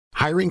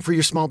Hiring for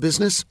your small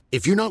business?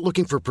 If you're not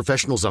looking for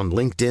professionals on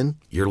LinkedIn,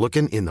 you're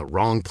looking in the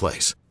wrong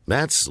place.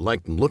 That's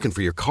like looking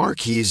for your car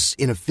keys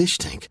in a fish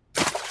tank.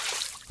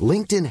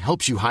 LinkedIn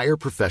helps you hire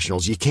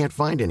professionals you can't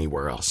find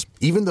anywhere else,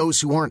 even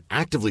those who aren't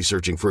actively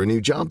searching for a new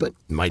job but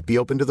might be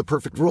open to the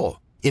perfect role.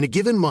 In a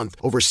given month,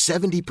 over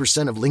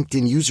 70% of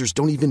LinkedIn users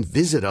don't even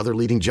visit other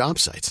leading job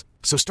sites.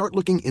 So start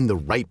looking in the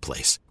right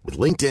place. With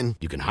LinkedIn,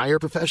 you can hire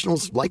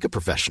professionals like a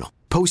professional.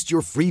 Post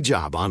your free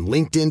job on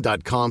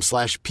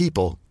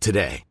linkedin.com/people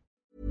today.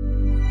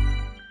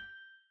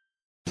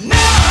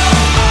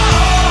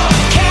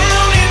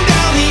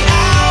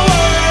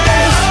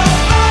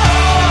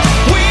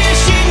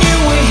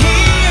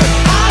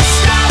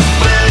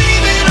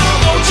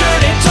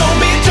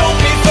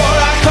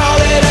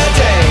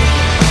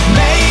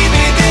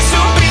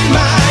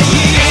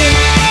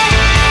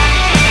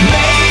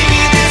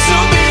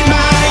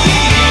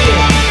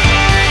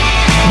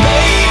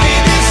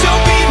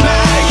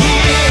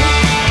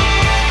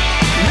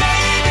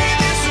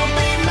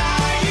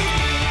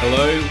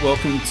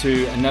 Welcome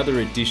to another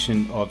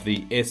edition of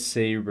the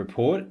SC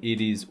Report.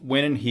 It is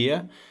Wennon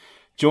here,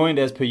 joined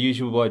as per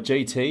usual by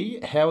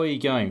GT. How are you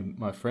going,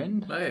 my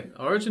friend? Mate,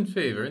 Origin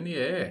fever in the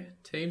air.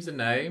 Teams are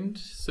named.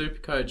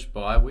 Supercoach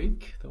bye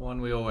week, the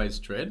one we always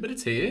dread, but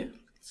it's here.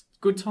 It's a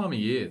good time of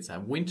year. It's a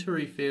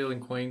wintry feel in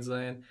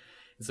Queensland.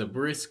 It's a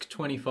brisk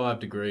 25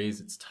 degrees.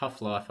 It's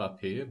tough life up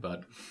here,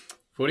 but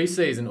footy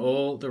season,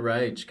 all the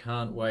rage.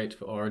 Can't wait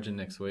for Origin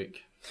next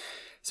week.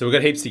 So we've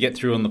got heaps to get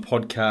through on the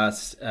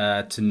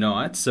podcast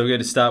tonight. So we're going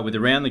to start with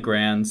Around the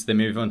Grounds, then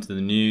move on to the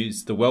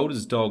news, the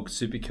Welders Dog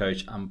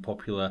Supercoach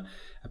Unpopular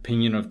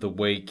Opinion of the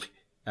Week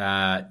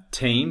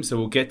team. So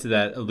we'll get to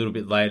that a little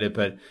bit later,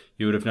 but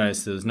you would have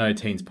noticed there was no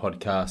teams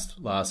podcast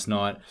last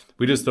night.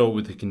 We just thought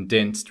with a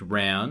condensed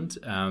round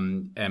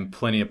and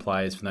plenty of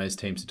players from those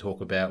teams to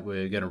talk about,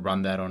 we're going to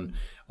run that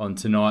on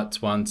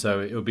tonight's one.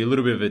 So it'll be a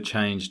little bit of a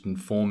change in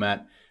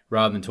format.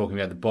 Rather than talking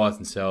about the buys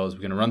and sells,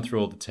 we're going to run through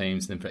all the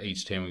teams. And then for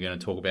each team, we're going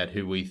to talk about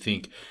who we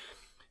think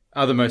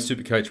are the most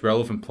Supercoach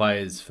relevant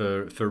players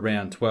for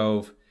round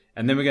 12.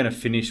 And then we're going to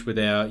finish with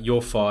our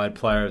You're Fired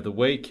Player of the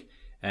Week.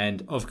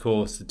 And, of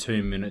course, the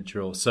 2-minute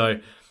drill. So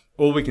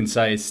all we can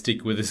say is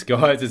stick with us,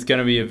 guys. It's going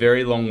to be a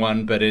very long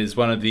one, but it is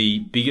one of the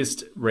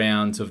biggest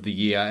rounds of the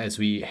year as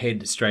we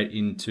head straight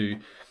into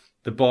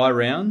the buy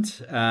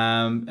round.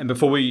 And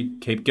before we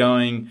keep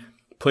going,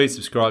 please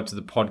subscribe to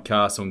the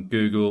podcast on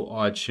Google,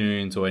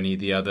 iTunes, or any of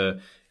the other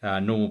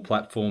normal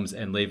platforms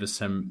and leave us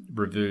some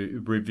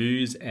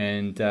reviews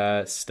and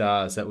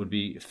stars. That would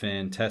be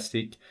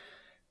fantastic.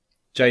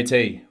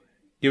 JT,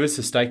 give us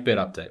a stake bet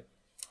update.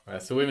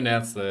 So we've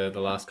announced the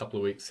last couple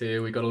of weeks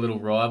here. We got a little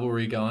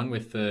rivalry going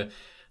with the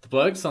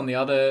blokes on the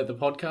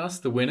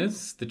podcast, the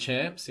winners, the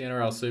champs, the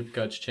NRL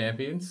Supercoach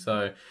champions.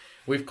 So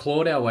we've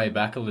clawed our way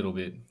back a little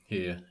bit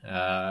here.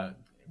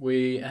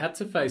 We had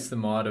to face the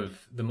might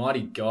of the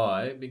mighty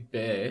Guy, Big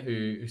Bear,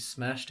 who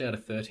smashed out a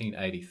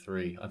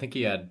 1383. I think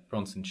he had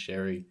Bronson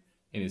Sherry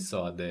in his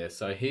side there.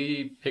 So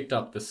he picked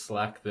up the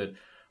slack that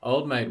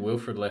old mate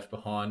Wilfred left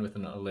behind with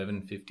an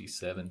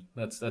 1157.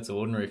 That's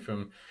ordinary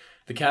from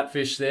the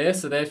Catfish there.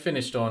 So they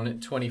finished on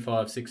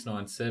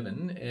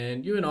 25,697.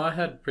 And you and I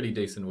had pretty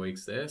decent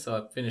weeks there. So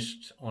I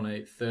finished on a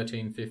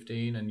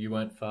 1315 and you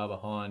weren't far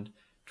behind.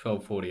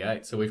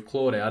 12.48. So we've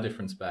clawed our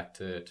difference back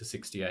to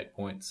 68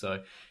 points.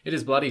 So it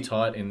is bloody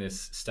tight in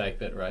this stake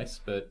bet race.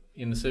 But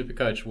in the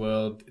Supercoach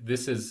world,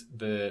 this is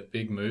the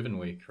big moving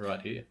week right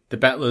here. The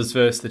battlers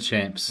versus the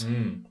champs.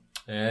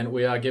 And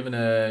we are given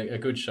a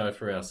good show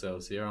for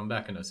ourselves here. I'm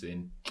backing us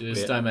in.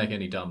 Just don't make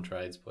any dumb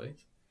trades,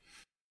 please.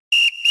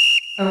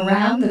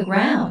 Around the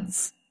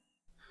Grounds.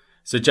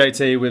 So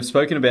JT, we've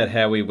spoken about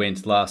how we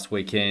went last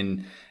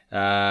weekend. We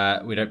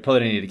probably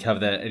don't need to cover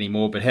that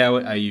anymore. But how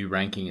are you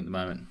ranking at the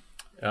moment?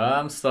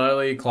 I'm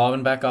slowly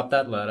climbing back up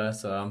that ladder,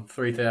 so I'm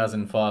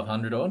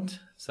 3,500 odd.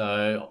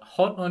 So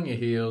hot on your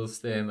heels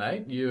there,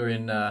 mate. You're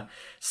in,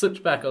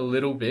 slipped back a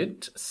little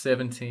bit,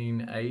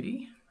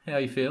 1,780. How are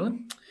you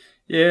feeling?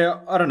 Yeah,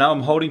 I don't know.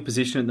 I'm holding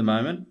position at the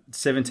moment.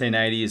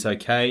 1,780 is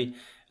okay.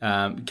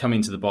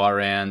 Coming to the buy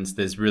rounds,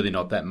 there's really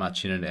not that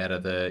much in it out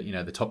of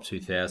the top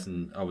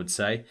 2,000, I would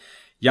say.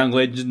 Young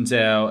Legends,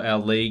 our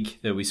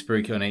league that we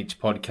speak on each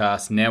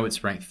podcast, now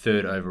it's ranked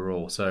 3rd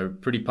overall. So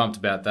pretty pumped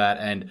about that.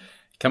 And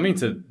coming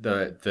to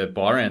the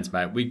buy rounds,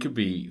 mate, we could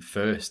be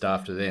first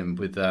after them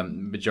with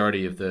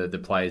majority of the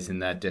players in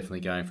that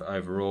definitely going for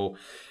overall.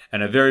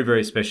 And a very,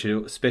 very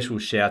special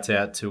shout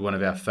out to one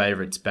of our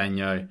favourites,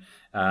 Banyo,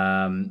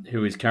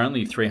 who is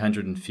currently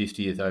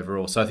 350th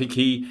overall. So I think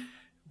he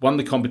won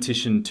the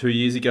competition 2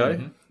 years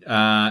ago,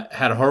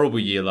 had a horrible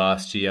year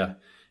last year,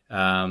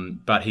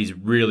 but he's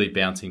really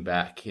bouncing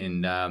back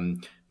in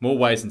more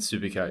ways than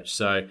Supercoach.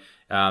 So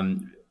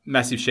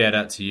massive shout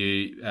out to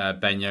you,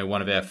 Banyo,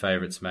 one of our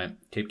favourites, mate.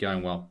 Keep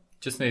going well.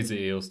 Just needs the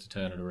Eels to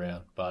turn it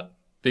around, but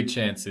big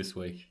chance this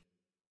week.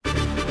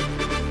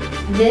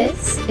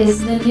 This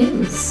is the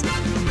news.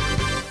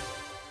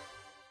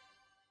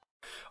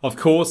 Of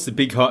course, the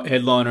big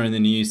headliner in the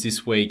news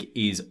this week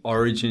is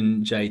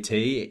Origin,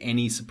 JT.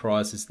 Any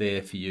surprises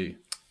there for you?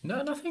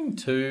 No, nothing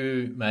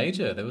too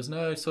major. There was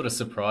no sort of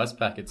surprise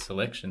packet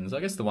selections. I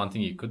guess the one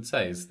thing you could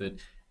say is that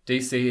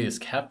DC is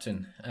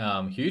captain.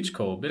 Huge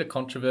call. Bit of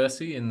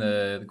controversy in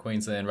the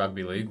Queensland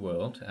Rugby League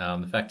world.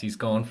 The fact he's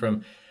gone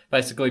from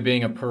basically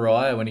being a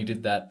pariah when he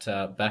did that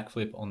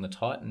backflip on the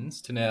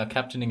Titans to now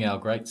captaining our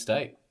great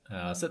state.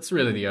 So that's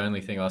really the only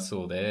thing I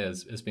saw there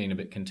as being a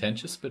bit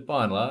contentious. But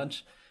by and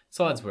large,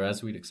 sides were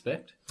as we'd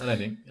expect.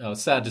 I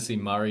was sad to see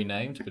Murray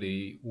named, but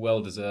he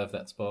well deserved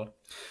that spot.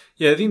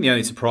 Yeah, I think the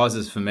only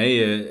surprises for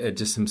me are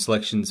just some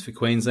selections for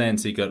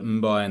Queensland. So you got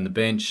Mbai on the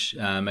bench,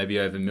 maybe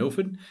over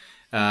Milford.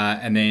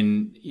 And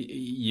then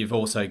you've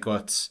also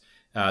got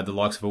the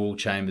likes of Will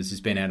Chambers,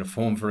 who's been out of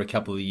form for a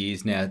couple of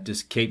years now,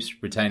 just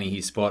keeps retaining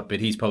his spot, but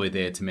he's probably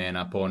there to man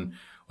up on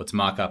or to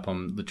mark up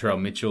on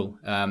Latrell Mitchell.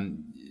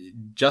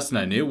 Justin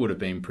O'Neill would have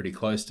been pretty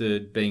close to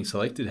being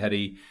selected had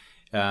he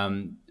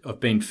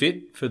been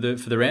fit for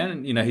the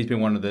round. And, he's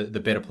been one of the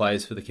better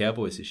players for the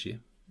Cowboys this year.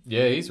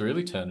 Yeah, he's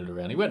really turned it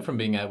around. He went from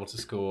being able to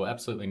score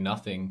absolutely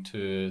nothing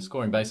to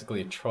scoring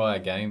basically a try a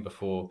game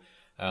before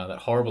that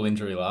horrible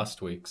injury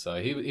last week.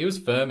 So he was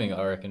firming,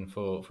 I reckon,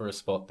 for a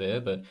spot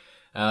there. But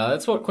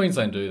that's what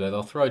Queensland do, though.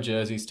 They'll throw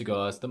jerseys to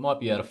guys that might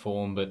be out of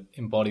form but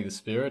embody the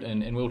spirit.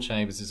 And Will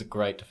Chambers is a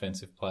great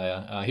defensive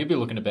player. He'll be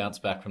looking to bounce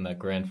back from that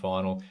grand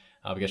final.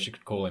 I guess you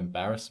could call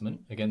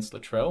embarrassment against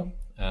Latrell.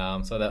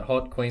 So that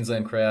hot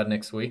Queensland crowd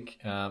next week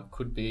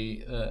could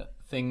be a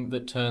thing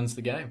that turns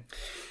the game.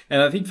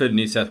 And I think for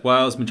New South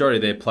Wales, majority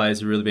of their players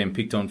have really been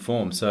picked on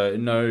form. So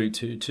not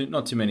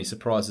too many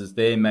surprises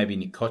there. Maybe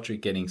Nick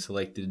Kotrick getting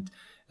selected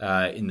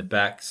in the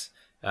backs.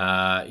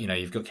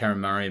 You've got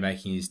Cameron Murray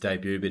making his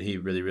debut, but he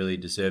really, really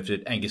deserved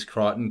it. Angus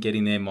Crichton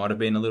getting there might have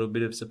been a little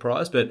bit of a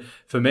surprise. But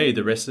for me,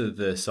 the rest of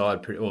the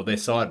side, their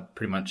side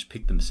pretty much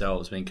picked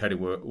themselves. I mean, Cody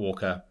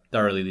Walker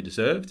thoroughly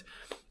deserved.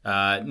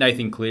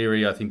 Nathan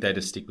Cleary, I think they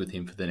just stick with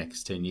him for the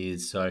next 10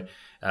 years. So,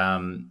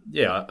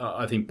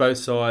 I think both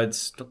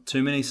sides, not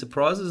too many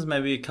surprises,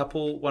 maybe a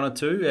couple, one or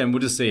two. And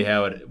we'll just see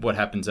what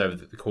happens over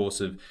the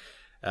course of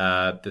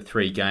the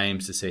 3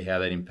 games to see how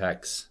that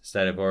impacts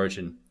State of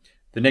Origin.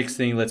 The next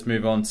thing, let's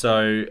move on.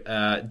 So,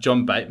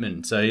 John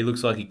Bateman. So, he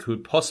looks like he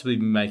could possibly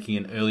be making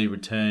an early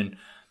return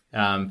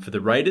for the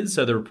Raiders.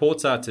 So, the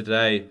reports are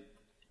today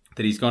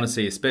that he's going to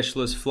see a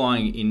specialist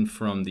flying in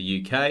from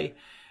the UK.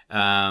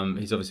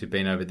 He's obviously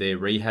been over there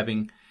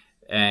rehabbing.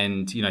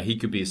 And, he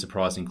could be a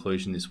surprise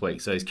inclusion this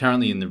week. So, he's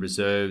currently in the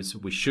reserves.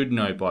 We should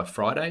know by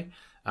Friday.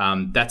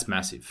 That's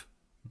massive.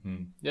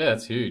 Mm-hmm. Yeah,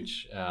 it's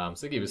huge. I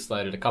think he was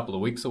slated a couple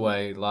of weeks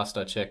away last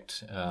I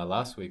checked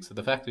last week. So,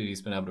 the fact that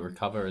he's been able to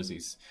recover as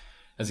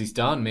he's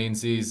done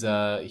means he's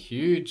a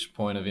huge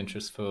point of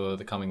interest for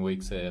the coming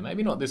weeks there.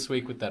 Maybe not this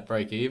week with that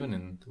break even,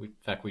 and in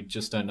fact we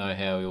just don't know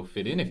how he'll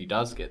fit in if he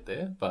does get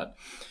there, but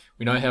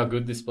we know how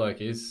good this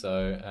bloke is,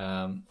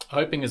 so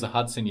hoping as a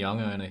Hudson Young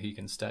owner he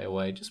can stay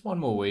away just one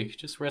more week,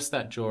 just rest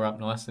that jaw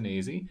up nice and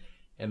easy,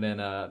 and then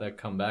they'll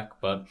come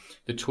back. But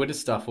the Twitter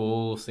stuff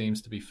all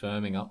seems to be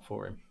firming up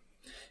for him.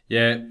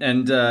 Yeah,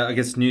 and I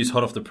guess news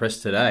hot off the press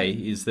today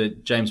is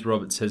that James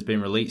Roberts has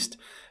been released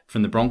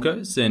from the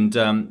Broncos and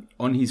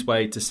on his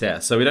way to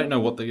South. So we don't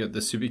know what the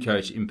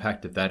Supercoach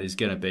impact of that is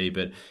going to be,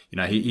 but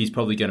he's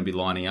probably going to be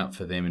lining up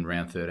for them in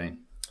round 13.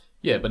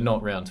 Yeah, but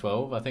not round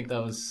 12. I think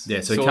that was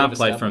so he can't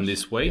play from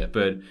this week,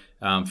 but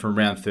from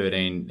round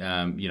 13,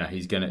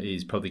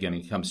 he's probably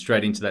going to come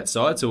straight into that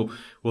side. So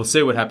we'll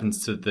see what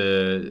happens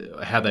to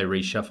how they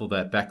reshuffle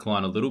that back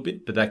line a little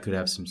bit, but that could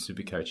have some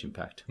Supercoach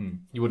impact.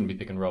 You wouldn't be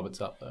picking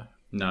Roberts up though.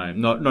 No,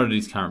 not at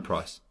his current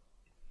price.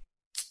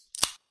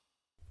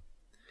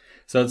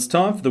 So it's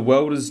time for the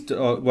Welder's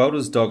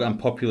Dog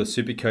Unpopular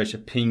Supercoach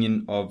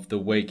Opinion of the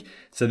Week.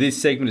 So this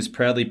segment is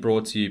proudly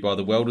brought to you by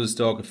the Welder's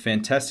Dog, a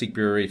fantastic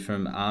brewery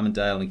from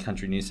Armidale in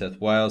country New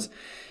South Wales.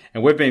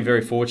 And we've been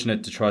very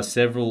fortunate to try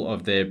several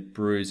of their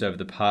brews over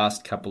the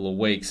past couple of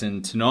weeks.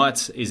 And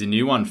tonight is a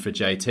new one for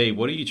JT.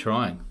 What are you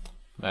trying?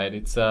 Mate,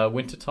 it's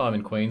winter time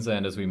in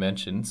Queensland, as we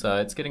mentioned, so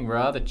it's getting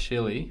rather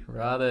chilly,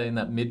 rather in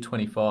that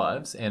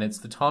mid-25s, and it's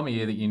the time of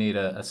year that you need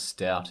a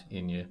stout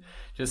in you.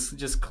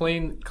 Just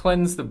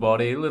cleanse the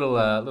body, little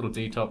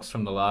detox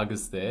from the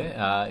lagers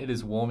there. It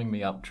is warming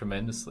me up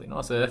tremendously.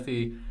 Nice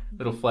earthy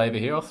little flavour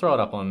here. I'll throw it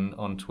up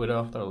on Twitter.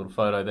 I'll throw a little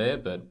photo there,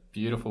 but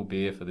beautiful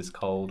beer for this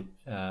cold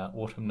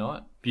autumn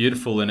night.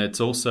 Beautiful, and it's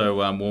also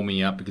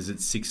warming up because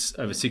it's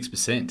over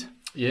 6%.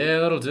 Yeah,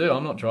 that'll do.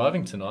 I'm not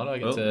driving tonight. I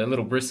get a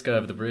little brisk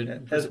over the bridge,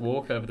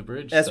 walk over the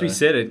bridge. As we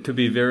said, it's going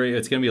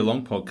to be a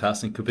long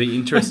podcast and could be an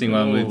interesting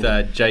one with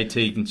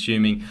JT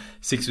consuming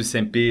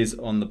 6% beers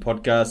on the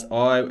podcast.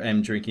 I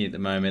am drinking at the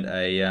moment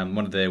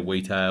one of their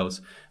wheat ales.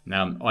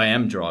 Now, I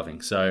am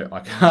driving, so I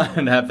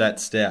can't have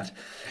that stout.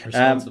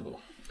 Responsible.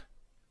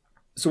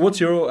 So what's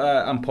your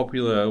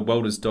unpopular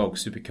Welder's Dog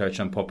Supercoach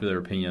unpopular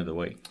opinion of the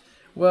week?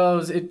 Well,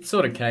 it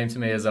sort of came to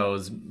me as I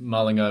was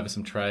mulling over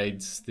some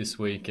trades this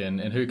week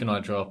and who can I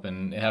drop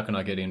and how can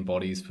I get in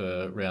bodies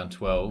for round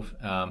 12.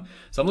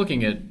 So I'm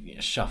looking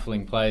at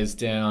shuffling players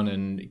down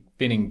and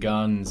binning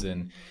guns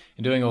and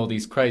doing all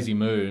these crazy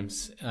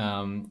moves.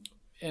 And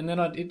And then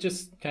it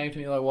just came to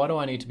me like, why do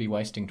I need to be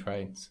wasting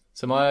trades?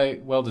 So my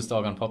Welder's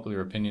Dog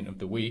unpopular opinion of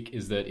the week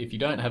is that if you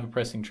don't have a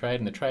pressing trade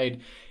and the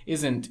trade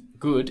isn't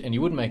good and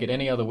you wouldn't make it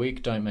any other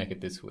week, don't make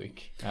it this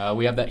week.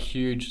 We have that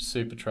huge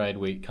super trade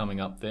week coming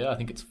up there. I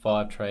think it's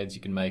 5 trades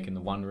you can make in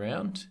the one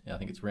round. I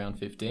think it's round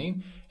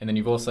 15. And then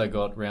you've also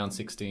got round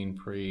 16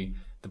 pre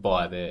the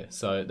bye there.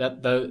 So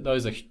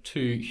those are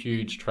 2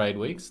 huge trade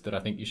weeks that I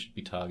think you should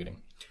be targeting.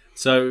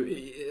 So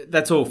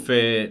that's all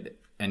fair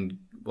and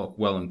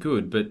well and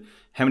good, but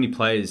how many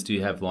players do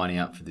you have lining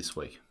up for this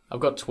week? I've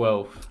got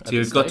 12. So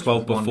you've got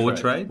 12 before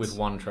trades? With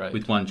one trade.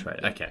 With one trade,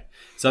 okay.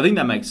 So I think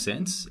that makes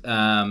sense,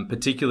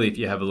 particularly if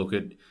you have a look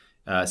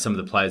at some of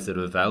the players that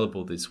are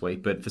available this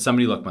week. But for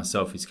somebody like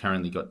myself who's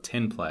currently got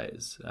 10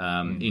 players,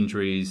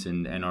 injuries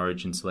and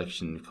origin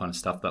selection kind of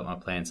stuffed up my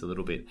plans a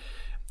little bit,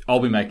 I'll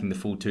be making the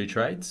full 2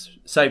 trades.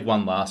 Saved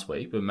one last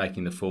week, but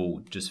making the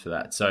full just for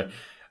that. So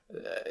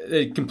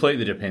it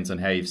completely depends on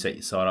how you've set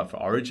your side up for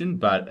Origin,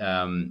 but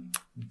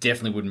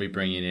definitely wouldn't be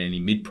bringing in any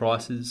mid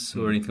prices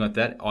or anything like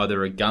that.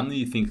 Either a gun that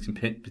you think is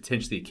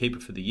potentially a keeper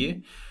for the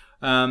year,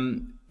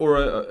 or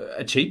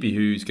a cheapie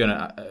who's going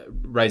to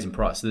raise in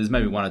price. So there's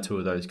maybe 1 or 2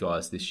 of those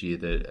guys this year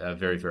that are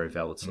very, very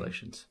valid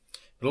selections.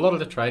 But a lot of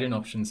the trading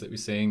options that we're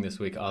seeing this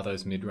week are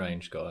those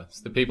mid-range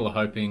guys. The people are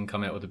hoping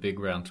come out with a big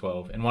round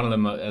 12. And one of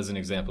them, as an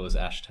example, is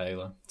Ash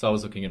Taylor. So I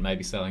was looking at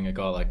maybe selling a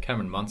guy like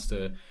Cameron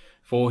Munster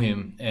for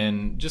him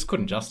and just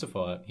couldn't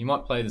justify it. He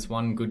might play this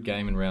one good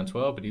game in round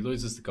 12, but he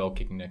loses the goal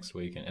kicking next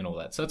week and all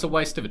that. So it's a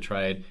waste of a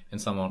trade and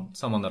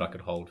someone that I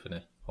could hold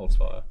holds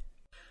fire.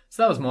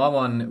 So that was my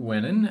one,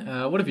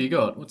 Wenin. What have you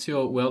got? What's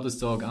your Welder's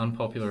Dog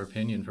unpopular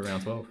opinion for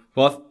round 12?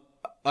 Well,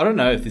 I don't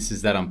know if this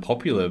is that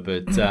unpopular,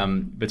 but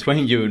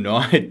between you and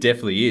I, it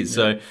definitely is.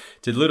 Yeah.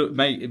 So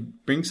to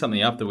bring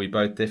something up that we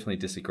both definitely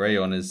disagree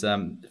on is, for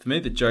me,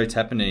 that Joe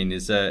Tapine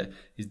is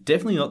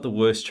definitely not the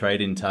worst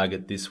trade-in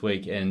target this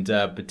week, and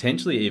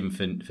potentially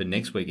even for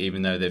next week,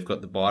 even though they've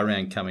got the buy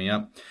round coming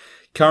up.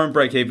 Current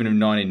break-even of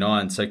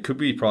 99, so could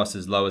be priced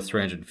as low as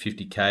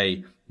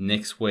 $350K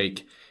next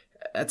week.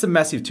 That's a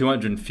massive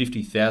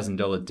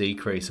 $250,000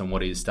 decrease on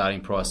what his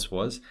starting price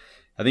was.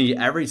 I think he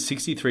averaged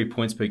 63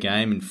 points per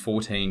game in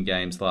 14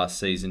 games last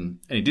season,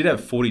 and he did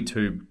have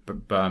 42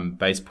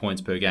 base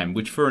points per game,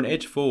 which for an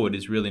edge forward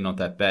is really not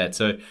that bad.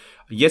 So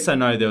yes, I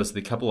know there was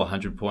a couple of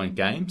 100-point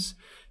games,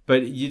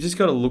 but you just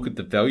got to look at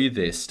the value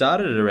there.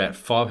 Started at around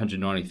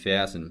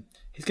 590,000.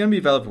 He's going to be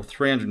available for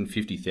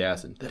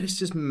 350,000. That is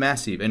just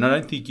massive, and I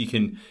don't think you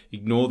can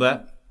ignore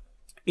that.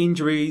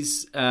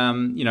 Injuries,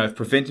 have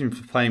prevented him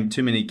from playing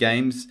too many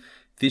games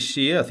this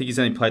year. I think he's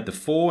only played the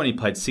 4, and he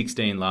played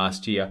 16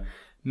 last year.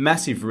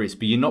 Massive risk,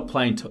 but you're not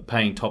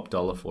paying top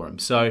dollar for him.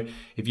 So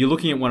if you're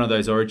looking at one of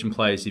those Origin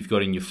players you've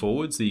got in your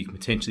forwards that you can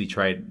potentially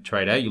trade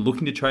out, you're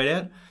looking to trade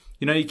out,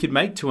 you could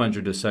make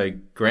 200 or so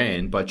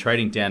grand by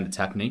trading down to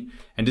Tapine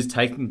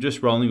and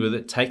just rolling with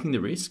it, taking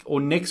the risk.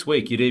 Or next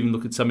week, you'd even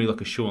look at somebody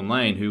like a Sean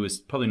Lane, who is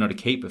probably not a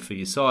keeper for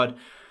your side,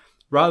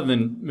 rather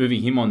than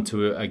moving him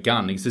onto a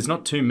gun, because there's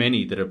not too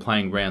many that are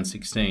playing round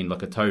 16,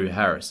 like a Tohu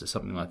Harris or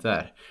something like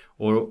that.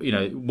 Or,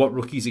 what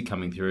rookies are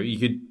coming through. You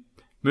could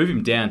move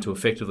him down to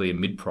effectively a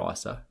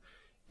mid-pricer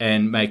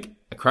and make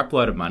a crap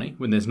load of money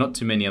when there's not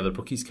too many other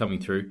rookies coming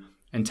through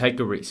and take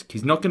a risk.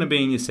 He's not going to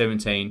be in your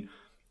 17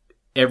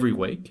 every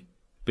week,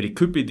 but he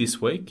could be this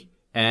week.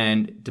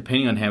 And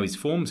depending on how his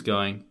form's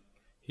going,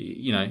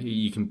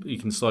 you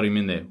can slot him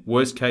in there.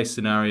 Worst case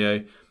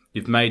scenario,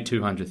 you've made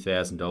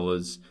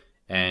 $200,000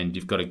 and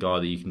you've got a guy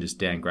that you can just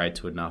downgrade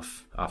to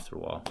enough after a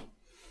while.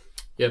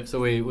 Yep, so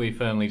we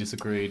firmly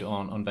disagreed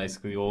on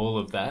basically all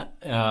of that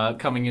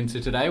coming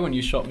into today when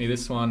you shot me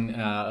this one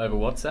over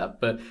WhatsApp,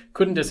 but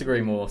couldn't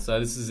disagree more. So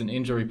this is an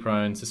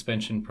injury-prone,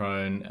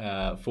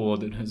 suspension-prone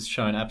forward that has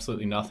shown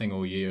absolutely nothing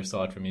all year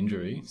aside from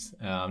injuries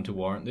to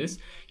warrant this.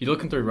 You're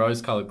looking through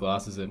rose-coloured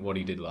glasses at what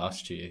he did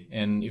last year,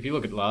 and if you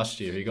look at last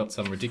year, he got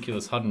some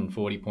ridiculous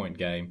 140-point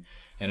game,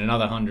 and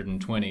another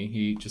 120,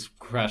 he just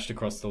crashed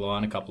across the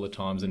line a couple of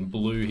times and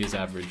blew his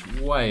average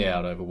way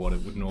out over what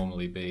it would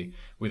normally be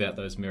without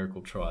those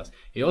miracle tries.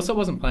 He also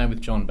wasn't playing with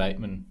John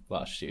Bateman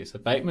last year. So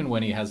Bateman,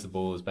 when he has the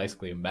ball, is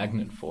basically a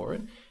magnet for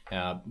it.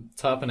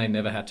 Tapine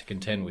never had to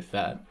contend with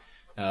that.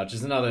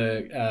 Just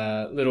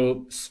another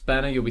little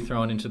spanner you'll be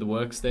throwing into the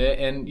works there.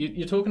 And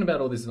you're talking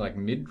about all this like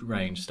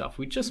mid-range stuff.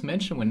 We just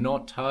mentioned we're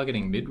not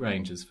targeting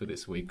mid-ranges for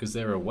this week because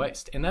they're a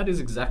waste. And that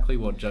is exactly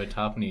what Joe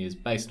Tapine is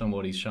based on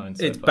what he's shown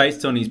so far. It's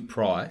based on his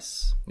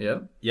price.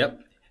 Yep.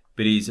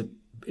 But he's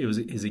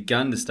a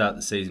gun to start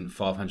the season at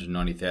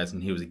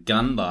 590,000. He was a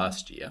gun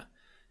last year.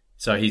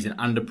 So he's an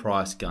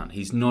underpriced gun.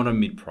 He's not a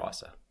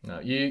mid-pricer. No,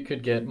 you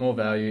could get more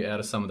value out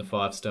of some of the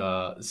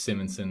 5-star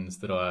Simonsons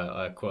that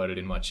I quoted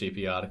in my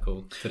cheapie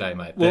article today,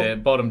 mate. Well, they're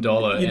bottom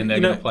dollar and they're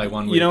going to play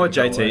 1 week. You know what,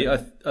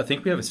 JT? I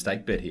think we have a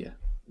stake bet here.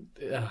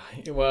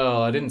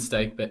 Well, I didn't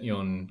stake bet you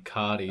on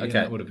Cardi. Okay.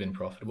 That would have been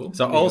profitable.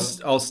 So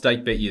I'll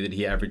stake bet you that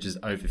he averages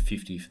over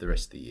 50 for the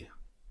rest of the year.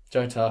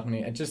 Joe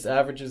Tapine, it just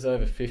averages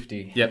over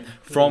 50. Yep,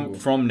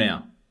 from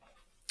now.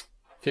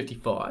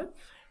 55?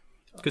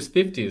 Because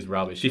 50 is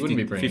rubbish.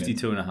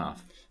 52.5.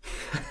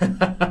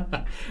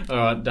 All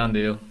right, done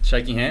deal.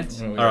 Shaking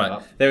hands? Well, All right,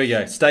 up. there we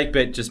go. Stake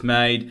bet just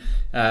made.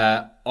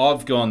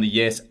 I've gone the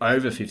yes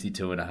over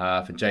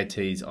 52.5, and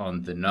JT's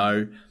on the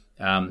no.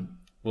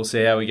 We'll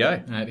see how we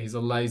go. Mate, he's a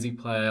lazy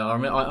player.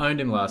 I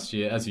owned him last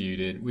year, as you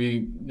did.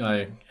 We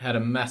had a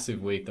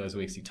massive week, those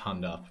weeks he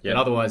turned up. Yep. But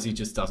otherwise, he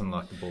just doesn't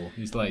like the ball.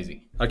 He's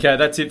lazy. Okay,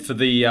 that's it for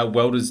the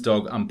Welder's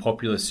Dog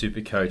Unpopular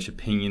Supercoach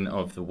Opinion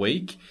of the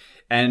Week.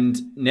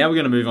 And now we're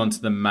going to move on to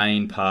the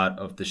main part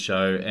of the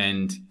show.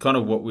 And kind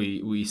of what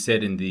we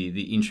said in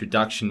the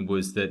introduction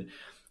was that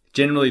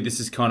generally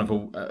this is kind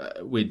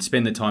of we'd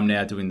spend the time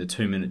now doing the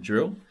 2-minute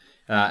drill.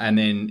 And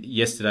then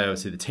yesterday,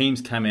 obviously, the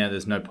teams came out.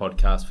 There's no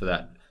podcast for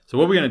that. So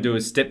what we're going to do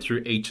is step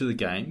through each of the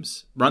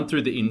games, run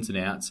through the ins and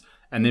outs,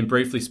 and then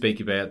briefly speak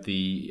about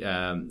the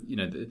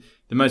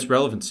most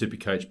relevant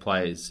Supercoach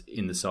players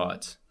in the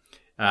sides,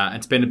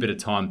 and spend a bit of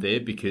time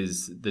there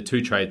because the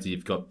 2 trades that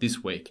you've got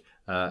this week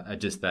are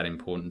just that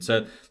important.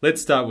 So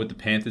let's start with the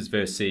Panthers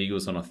versus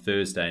Eagles on a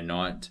Thursday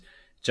night.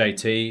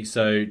 JT,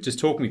 so just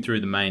talk me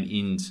through the main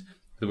ins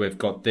that we've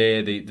got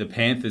there. The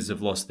Panthers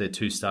have lost their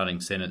 2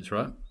 starting centers,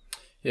 right?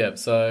 Yeah,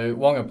 so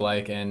Wonga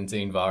Blake and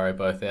Dean Varo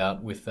both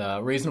out with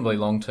reasonably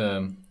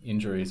long-term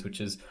injuries, which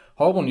is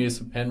horrible news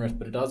for Penrith,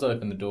 but it does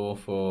open the door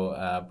for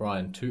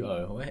Brian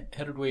Tu'o.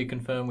 How did we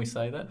confirm we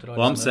say that?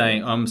 I'm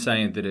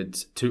saying that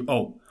it's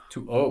Tu'o.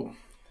 Tu'o.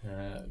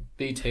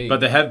 BT.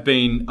 But there have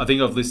been, I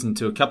think I've listened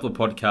to a couple of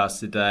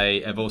podcasts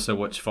today. I've also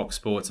watched Fox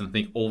Sports, and I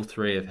think all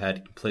 3 have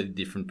had completely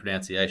different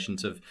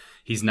pronunciations of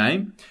his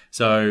name.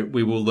 So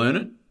we will learn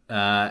it,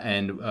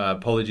 and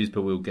apologies,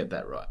 but we'll get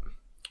that right.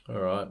 All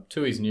right.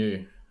 Tui's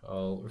new.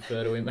 I'll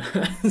refer to him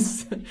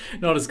as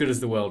not as good as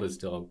the Welder's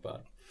Dog,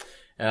 but...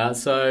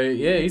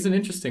 he's an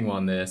interesting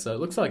one there. So it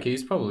looks like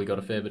he's probably got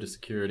a fair bit of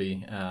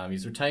security.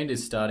 He's retained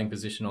his starting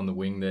position on the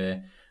wing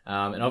there.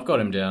 And I've got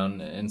him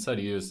down, and so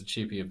do you, as the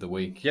cheapie of the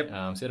week. Yep.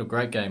 So he had a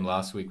great game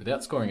last week.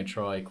 Without scoring a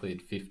try, he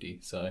cleared 50.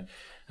 So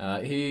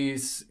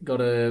he's got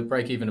a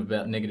break-even of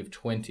about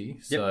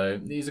 -20. So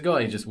he's a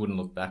guy you just wouldn't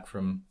look back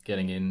from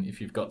getting in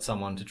if you've got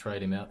someone to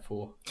trade him out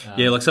for.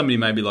 Like somebody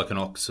maybe like an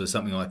Ox or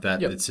something like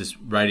that that's just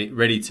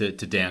ready to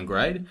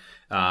downgrade.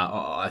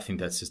 I think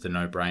that's just a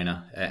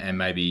no-brainer. And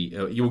maybe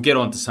you'll get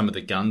on to some of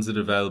the guns that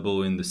are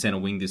available in the centre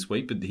wing this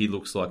week, but he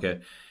looks like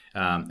a...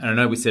 and I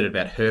know we said it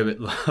about Herbert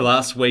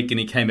last week, and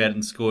he came out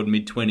and scored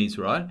mid-20s,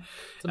 right?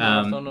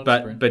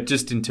 But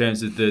just in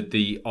terms of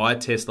the eye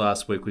test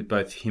last week with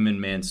both him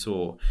and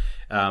Mansour,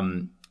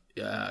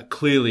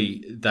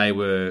 clearly they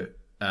were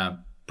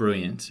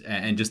brilliant,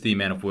 and just the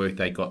amount of work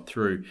they got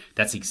through,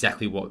 that's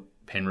exactly what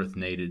Penrith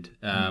needed.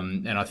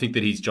 And I think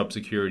that his job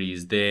security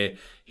is there.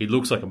 He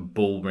looks like a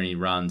bull when he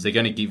runs. They're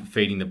going to keep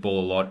feeding the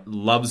ball a lot.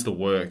 Loves the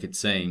work, it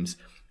seems.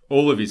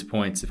 All of his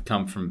points have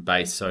come from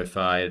base so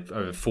far. He had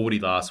over 40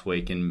 last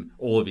week, and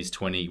all of his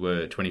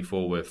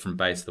 24 were from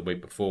base the week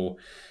before.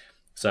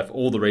 So for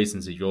all the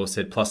reasons that you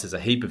said, plus there's a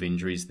heap of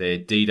injuries there.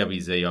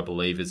 DWZ, I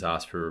believe, has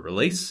asked for a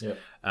release.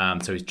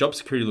 Yep. So his job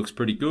security looks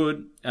pretty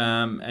good.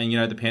 And,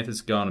 the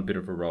Panthers go on a bit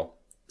of a roll.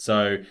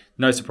 So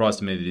no surprise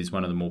to me that he's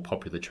one of the more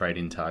popular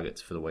trade-in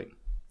targets for the week.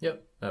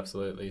 Yep,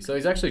 absolutely. So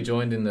he's actually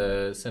joined in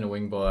the centre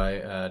wing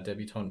by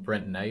debutant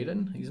Brent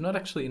Naden. He's not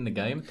actually in the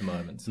game at the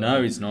moment. So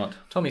no, he's not.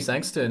 Tommy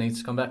Sangster needs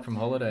to come back from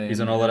holiday. He's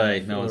on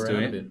holiday. No one's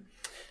doing it.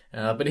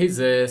 But he's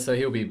there, so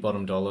he'll be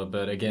bottom dollar.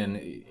 But again,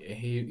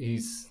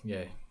 he's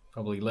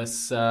probably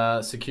less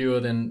secure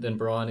than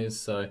Brian is,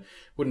 so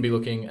wouldn't be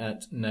looking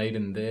at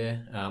Naden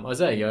there.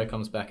 Isaiah Yeo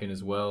comes back in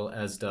as well,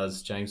 as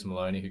does James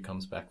Maloney, who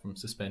comes back from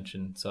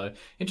suspension. So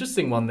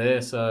interesting one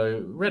there.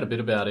 So read a bit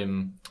about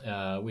him.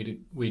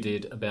 We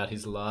did about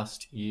his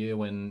last year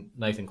when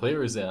Nathan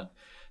Cleary was out.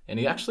 And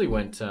he actually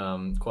went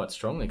quite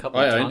strongly a couple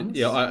of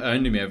times. I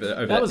owned him over that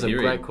period. That was a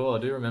great call. I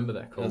do remember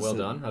that call. Well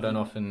done. I don't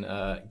often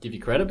give you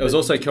credit. It was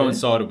also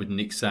coincided with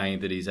Nick saying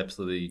that he's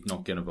absolutely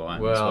not going to buy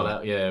him. Well,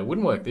 it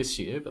wouldn't work this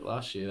year, but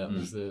last year that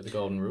was the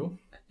golden rule.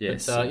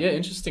 Yes. But,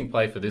 interesting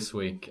play for this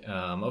week.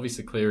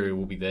 Obviously, Cleary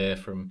will be there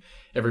from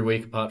every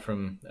week apart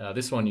from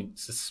this one, you'd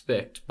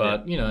suspect.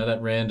 But, that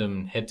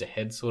random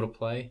head-to-head sort of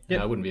play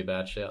wouldn't be a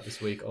bad shout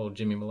this week, old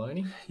Jimmy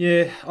Maloney.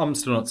 Yeah, I'm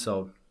still not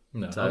sold.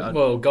 No,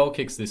 so goal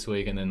kicks this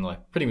week and then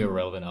pretty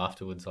irrelevant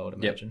afterwards, I would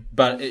imagine. Yep.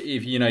 But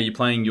if you're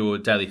playing your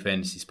daily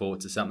fantasy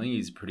sports or something,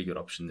 he's a pretty good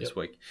option this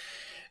week.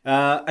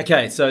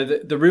 Okay, so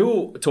the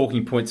real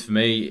talking points for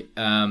me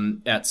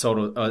outside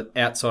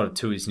of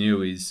Tui's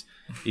new is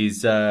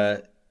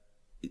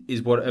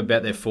what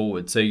about their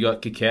forward. So you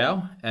got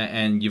Cacao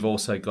and you've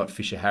also got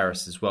Fisher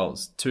Harris as well.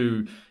 It's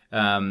two.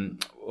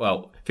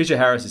 Fisher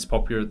Harris is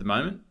popular at the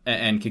moment,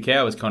 and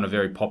Cacao is kind of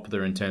very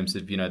popular in terms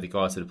of the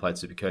guys that have played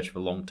Supercoach for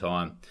a long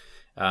time.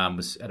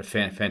 Was at a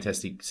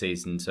fantastic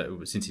season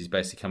since he's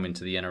basically come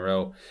into the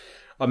NRL.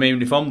 I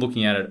mean, if I'm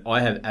looking at it,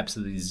 I have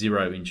absolutely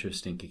zero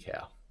interest in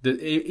Cacao.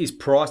 He's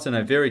priced,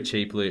 very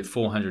cheaply at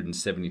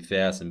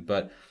 $470,000,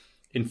 but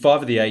in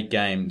 5 of the 8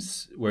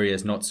 games where he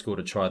has not scored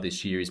a try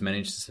this year, he's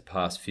managed to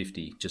surpass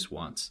 50 just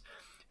once.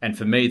 And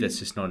for me, that's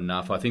just not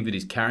enough. I think that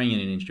he's carrying an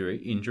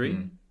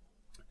injury.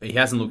 he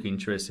hasn't looked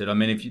interested. I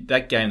mean,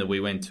 that game that we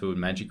went to in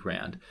Magic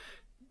Round,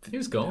 he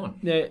was gone.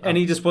 Yeah, and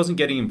he just wasn't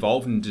getting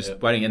involved and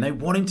just waiting. And they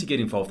want him to get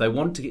involved. They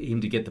want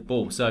him to get the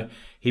ball. So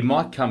he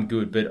might come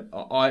good, but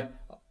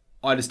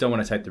I just don't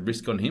want to take the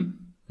risk on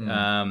him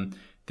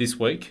this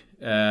week.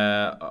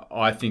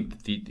 I think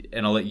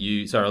and I'll let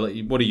you.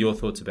 What are your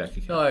thoughts about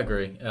Kiko? No, I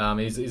agree.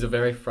 He's a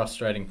very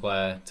frustrating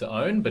player to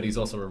own, but he's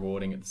also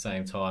rewarding at the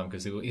same time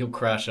because he'll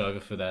crash over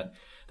for that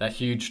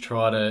huge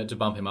try to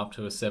bump him up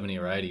to a 70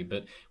 or 80.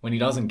 But when he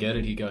doesn't get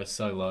it, he goes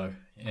so low.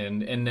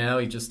 And now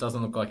he just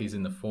doesn't look like he's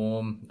in the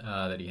form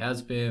that he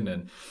has been.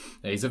 And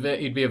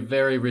he'd be a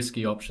very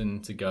risky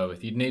option to go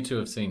with. You'd need to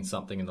have seen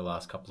something in the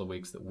last couple of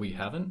weeks that we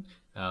haven't.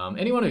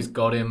 Anyone who's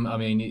got him, I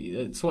mean,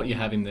 it's what you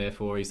have him there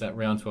for. He's that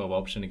round 12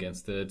 option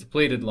against the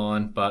depleted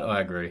line. But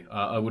I agree.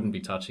 I wouldn't be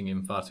touching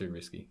him. Far too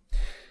risky.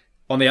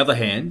 On the other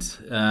hand,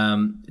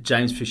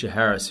 James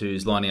Fisher-Harris,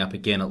 who's lining up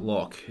again at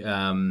lock,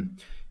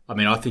 I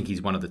mean, I think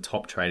he's one of the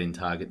top trading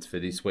targets for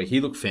this week. He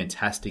looked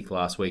fantastic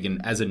last week, and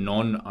as a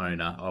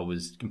non-owner, I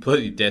was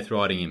completely death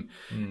riding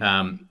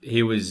him.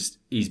 His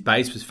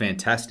base was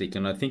fantastic,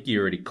 and I think he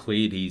already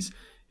cleared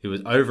he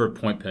was over a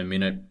point per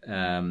minute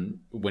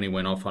when he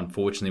went off,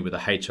 unfortunately, with a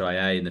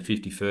HIA in the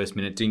 51st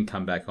minute, didn't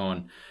come back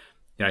on.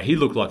 You know, he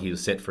looked like he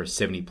was set for a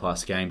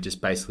 70-plus game,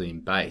 just basically in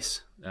base.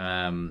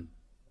 And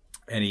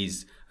I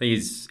think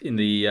he's in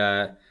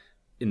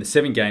the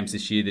 7 games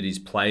this year that he's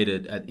played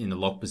in the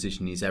lock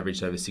position, he's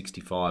averaged over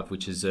 65,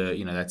 which is,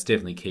 that's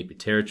definitely keeper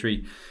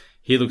territory.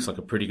 He looks like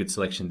a pretty good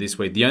selection this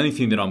week. The only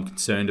thing that I'm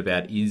concerned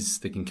about is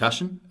the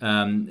concussion.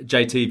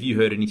 JT, have you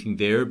heard anything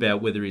there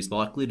about whether he's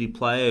likely to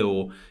play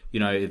or,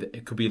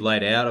 it could be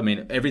laid out? I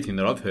mean, everything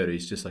that I've heard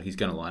is just like he's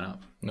going to line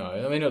up. No,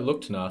 I mean, it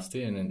looked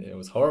nasty and it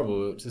was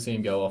horrible to see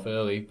him go off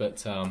early,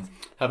 but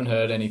haven't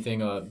heard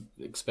anything. I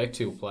expect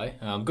he'll play.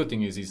 Good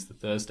thing is he's the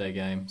Thursday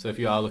game, so if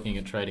you are looking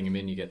at trading him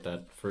in, you get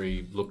that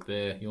free look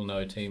there. You'll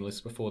know team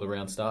list before the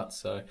round starts.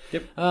 So,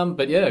 yep.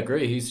 But yeah, I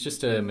agree. He's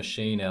just a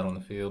machine out on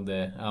the field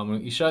there.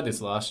 He showed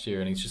this last year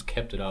and he's just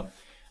kept it up.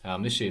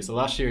 This year. So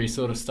last year he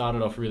sort of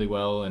started off really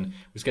well and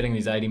was getting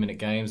these 80-minute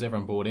games.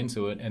 Everyone bought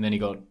into it, and then he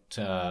got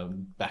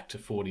back to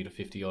 40 to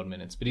 50 odd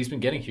minutes. But he's been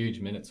getting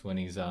huge minutes when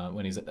he's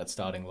at that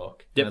starting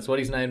lock. Yep. That's what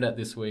he's named at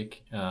this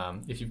week.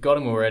 If you've got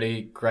him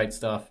already, great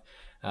stuff.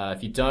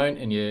 If you don't,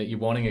 and you're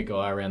wanting a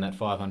guy around that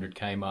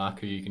 500k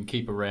mark who you can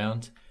keep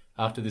around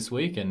after this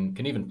week and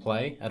can even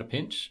play at a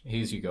pinch,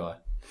 here's your guy.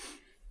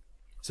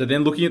 So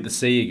then looking at the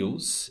Sea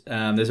Eagles,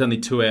 there's only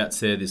 2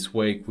 outs there this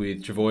week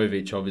with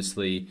Travojevic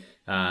obviously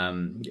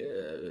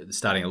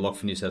starting a lock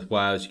for New South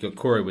Wales. You've got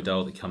Corey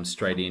Waddell that comes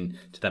straight in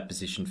to that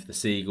position for the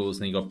Sea Eagles.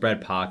 And then you've got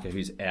Brad Parker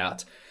who's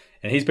out.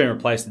 And he's been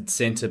replaced at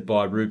centre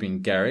by Ruben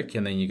Garrick.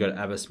 And then you've got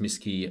Abbas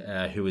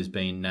Miski who has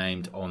been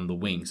named on the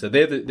wing. So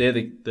they're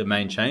the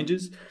main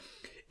changes.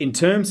 In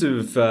terms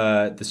of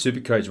the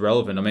Supercoach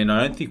relevant, I mean,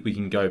 I don't think we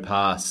can go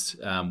past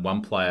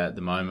one player at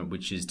the moment,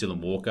 which is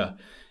Dylan Walker.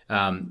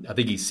 I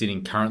think he's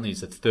sitting currently as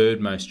the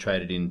 3rd most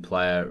traded in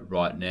player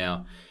right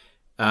now.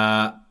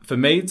 For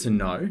me, it's a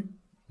no.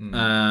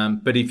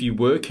 But if you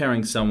were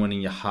carrying someone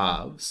in your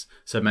halves,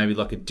 so maybe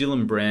like a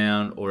Dylan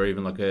Brown or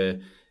even like a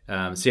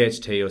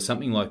CHT or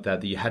something like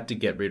that you had to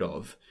get rid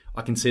of,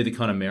 I can see the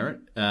kind of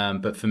merit.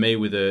 But for me,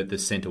 with the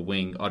centre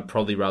wing, I'd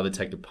probably rather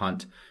take a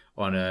punt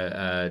on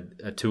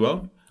a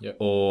Tua. Yep.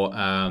 Or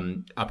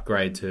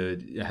upgrade to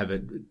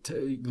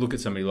look at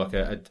somebody like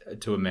a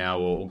Tua Mau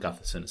or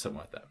Gutherson or something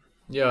like that.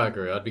 Yeah, I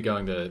agree. I'd be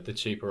going the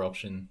cheaper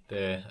option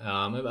there.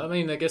 I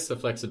mean, I guess the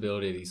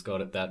flexibility that he's got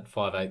at that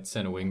 5'8"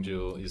 centre wing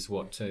duel is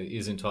what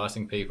is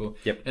enticing people.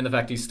 Yep. And the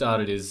fact he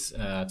started his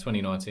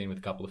 2019 with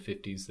a couple of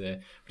 50s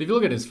there. But if you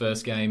look at his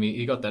first game,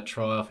 he got that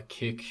try off a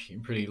kick, a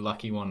pretty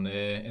lucky one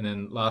there. And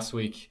then last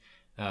week,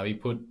 he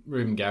put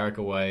Ruben Garrick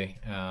away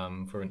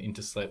for an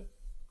intercept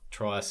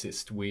try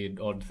assist,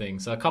 weird, odd thing.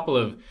 So a couple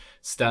of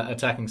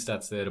attacking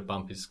stats there to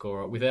bump his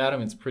score up. Without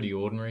him, it's pretty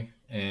ordinary.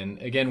 And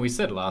again, we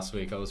said last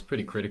week I was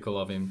pretty critical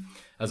of him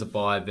as a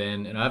buy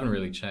then, and I haven't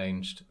really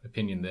changed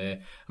opinion there.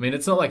 I mean,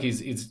 it's not like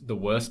he's the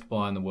worst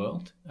buy in the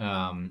world,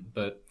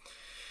 but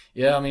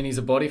yeah, I mean, he's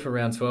a body for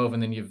round 12,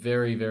 and then you're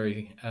very,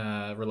 very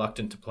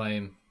reluctant to play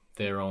him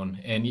thereon,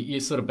 and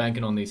you're sort of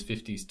banking on these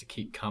 50s to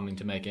keep coming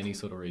to make any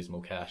sort of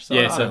reasonable cash. So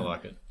I don't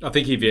like it. I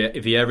think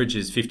if he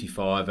averages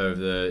 55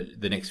 over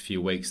the next few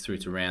weeks through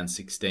to round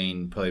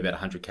 16, probably about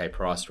 100k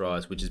price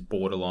rise, which is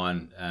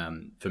borderline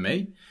for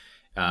me.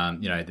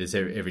 There's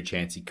every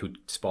chance he could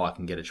spike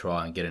and get a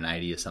try and get an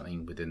 80 or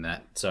something within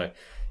that. So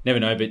never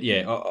know, but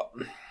yeah,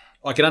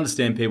 I can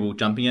understand people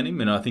jumping at him,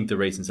 and I think the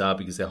reasons are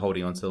because they're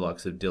holding on to the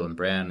likes of Dylan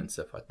Brown and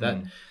stuff like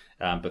that.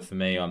 But for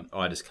me,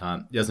 I just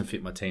can't. It doesn't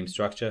fit my team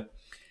structure.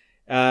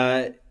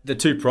 The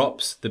 2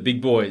 props, the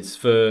big boys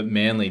for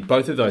Manly,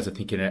 both of those I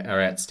think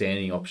are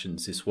outstanding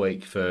options this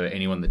week for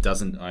anyone that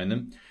doesn't own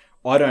them.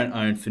 I don't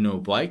own Fanua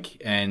Blake,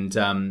 and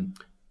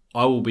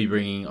I will be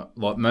bringing,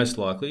 most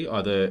likely,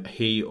 either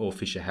he or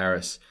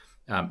Fisher-Harris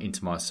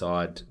into my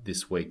side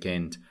this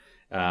weekend.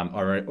 I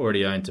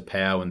already own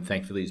Tapau, and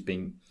thankfully he's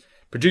been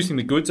producing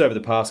the goods over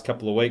the past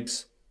couple of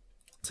weeks.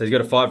 So he's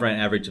got a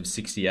 5-round average of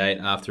 68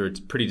 after a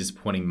pretty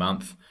disappointing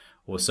month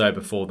or so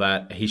before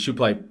that. He should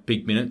play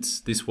big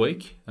minutes this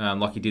week,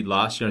 like he did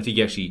last year. I think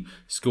he actually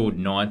scored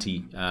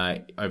 90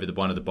 over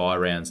one of the bye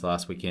rounds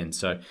last weekend.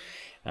 So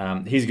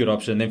he's a good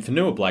option. And then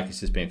Fonua Blake has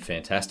just been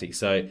fantastic.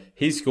 So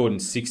he's scored in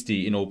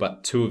 60 in all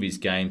but 2 of his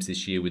games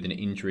this year with an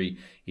injury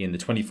in the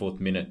 24th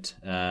minute,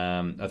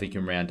 I think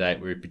in round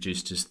 8, where he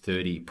produced just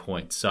 30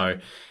 points. So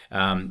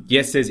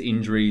yes, there's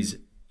injuries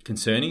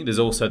concerning. There's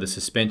also the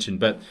suspension.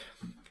 But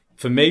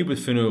for me with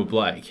Fonua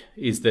Blake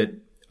is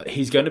that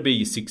he's going to be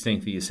your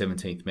 16th or your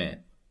 17th man.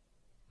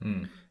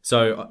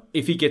 So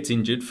if he gets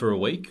injured for a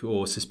week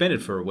or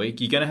suspended for a week,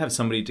 you're going to have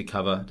somebody to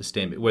cover to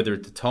stand, whether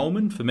it's a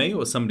Tolman for me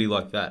or somebody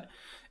like that.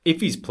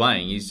 If he's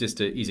playing, he's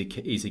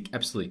an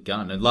absolute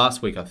gun. And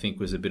last week I think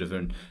was a bit of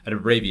an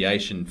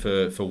abbreviation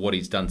for what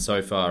he's done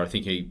so far. I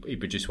think he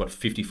produced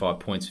 55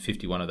 points,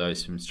 51 of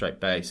those from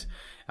straight base.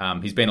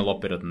 He's been a lot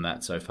better than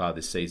that so far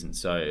this season.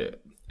 So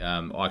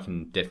I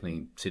can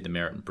definitely see the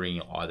merit in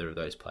bringing either of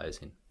those players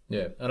in.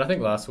 Yeah, and I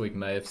think last week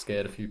may have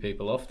scared a few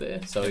people off there.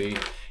 So it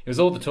was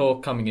all the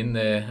talk coming in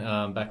there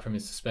back from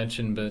his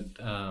suspension, but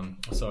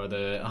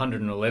the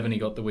 111 he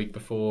got the week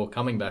before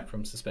coming back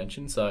from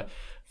suspension. So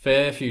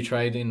fair few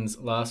trade-ins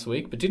last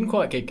week, but didn't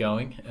quite get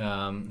going.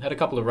 Had a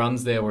couple of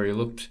runs there where he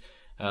looked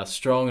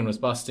strong and was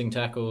busting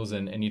tackles,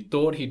 and you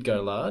thought he'd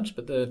go large,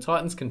 but the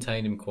Titans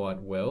contained him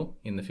quite well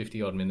in the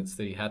 50-odd minutes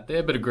that he had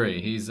there. But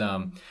agree, he's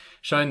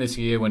shown this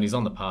year when he's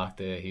on the park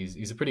there,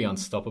 he's a pretty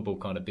unstoppable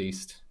kind of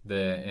beast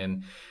there.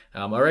 And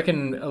I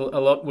reckon a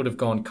lot would have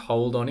gone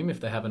cold on him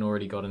if they haven't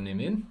already gotten him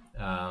in.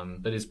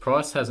 But his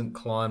price hasn't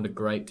climbed a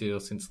great deal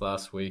since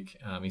last week.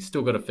 He's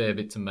still got a fair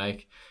bit to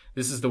make.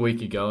 This is the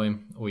week you go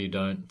him or you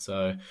don't.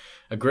 So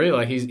agree,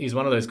 like he's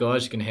one of those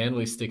guys you can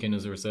handily stick in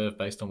as a reserve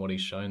based on what he's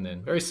shown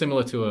then. Very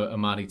similar to a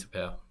Marty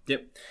Tapau.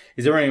 Yep.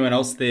 Is there anyone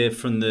else there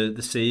from the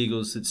Sea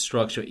Eagles that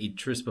strikes your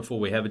interest before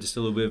we have just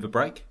a little bit of a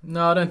break?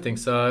 No, I don't think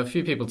so. A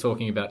few people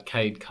talking about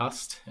Cade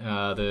Cust,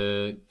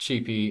 the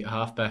cheapy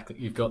halfback that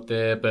you've got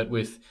there, but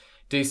with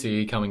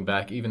DCE coming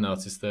back, even though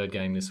it's his 3rd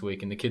game this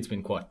week, and the kid's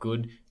been quite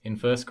good in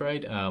first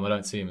grade, I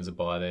don't see him as a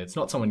buy there. It's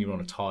not someone you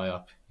want to tie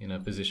up in a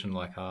position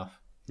like half.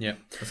 Yeah.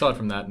 Aside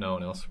from that, no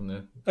one else from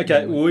there.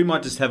 Okay, well, we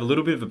might just have a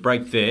little bit of a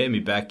break there and be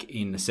back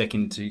in a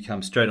second to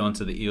come straight on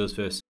to the Eels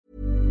first.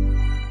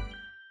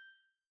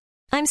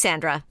 I'm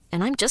Sandra,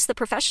 and I'm just the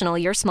professional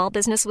your small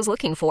business was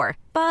looking for.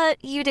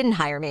 But you didn't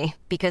hire me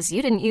because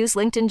you didn't use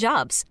LinkedIn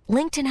Jobs.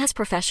 LinkedIn has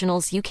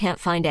professionals you can't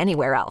find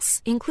anywhere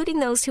else, including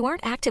those who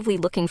aren't actively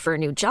looking for a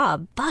new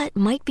job, but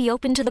might be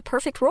open to the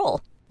perfect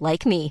role,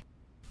 like me.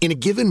 In a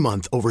given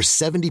month, over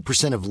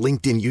 70% of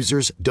LinkedIn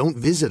users don't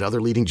visit other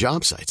leading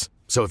job sites.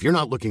 So if you're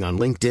not looking on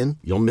LinkedIn,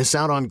 you'll miss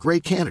out on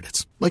great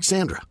candidates like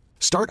Sandra.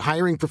 Start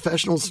hiring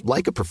professionals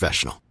like a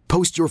professional.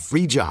 Post your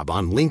free job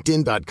on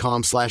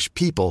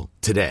linkedin.com/people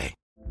today.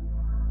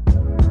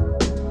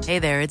 Hey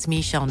there, it's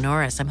Michelle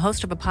Norris. I'm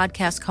host of a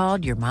podcast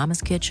called Your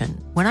Mama's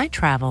Kitchen. When I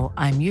travel,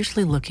 I'm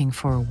usually looking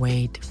for a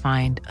way to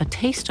find a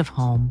taste of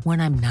home when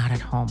I'm not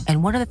at home.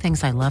 And one of the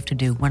things I love to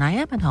do when I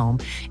am at home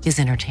is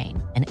entertain.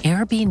 And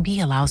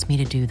Airbnb allows me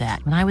to do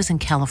that. When I was in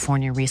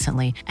California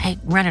recently, I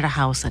rented a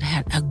house that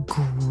had a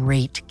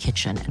great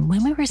kitchen. And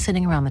when we were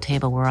sitting around the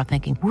table, we were all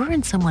thinking, we're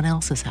in someone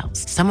else's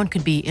house. Someone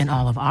could be in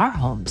all of our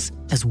homes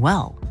as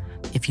well.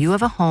 If you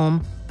have a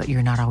home, but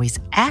you're not always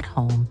at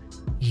home,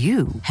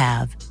 you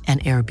have an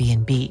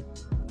Airbnb.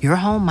 Your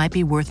home might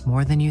be worth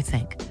more than you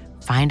think.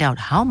 Find out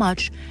how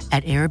much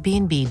at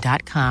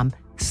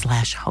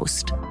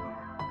airbnb.com/host.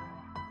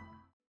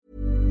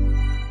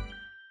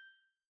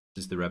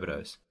 Is the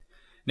Rabbitohs.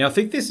 Now, I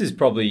think this is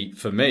probably,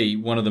 for me,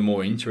 one of the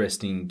more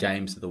interesting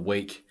games of the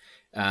week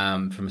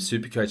from a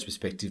Supercoach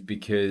perspective,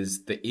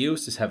 because the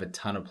Eels just have a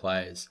ton of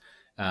players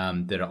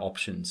that are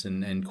options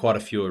and quite a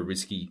few are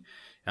risky.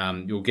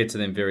 You'll get to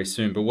them very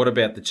soon. But what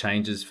about the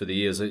changes for the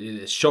Eels?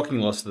 A shocking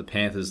loss to the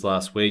Panthers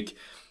last week,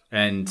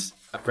 and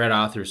Brad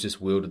Arthur has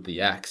just wielded the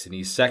axe, and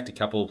he's sacked a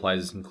couple of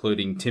players,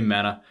 including Tim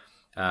Manor.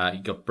 You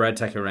got Brad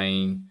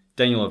Takarani,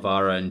 Daniel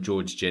Avara, and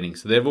George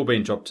Jennings. So they've all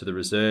been dropped to the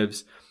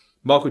reserves.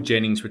 Michael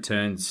Jennings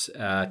returns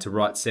to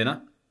right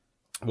centre,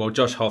 while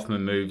Josh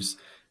Hoffman moves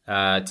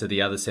to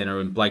the other centre,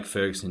 and Blake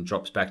Ferguson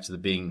drops back to the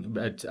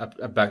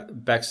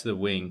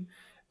wing.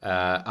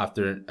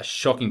 After a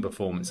shocking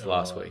performance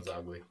last week.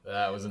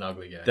 That was an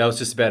ugly game. That was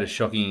just about as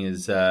shocking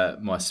as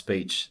my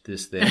speech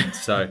just then.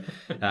 So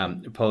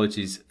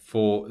apologies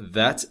for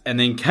that. And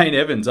then Kane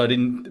Evans, I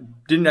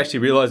didn't actually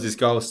realise this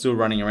guy was still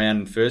running around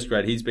in first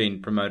grade. He's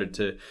been promoted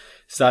to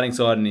starting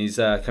side and he's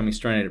coming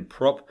straight at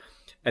prop.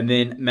 And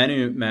then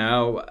Manu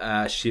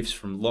Mao shifts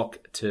from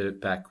lock to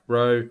back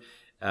row.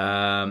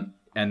 And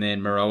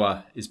then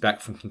Maroa is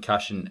back from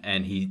concussion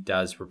and he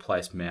does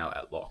replace Mao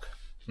at lock.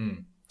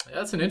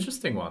 That's an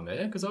interesting one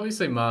there, because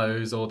obviously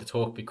Mo's all the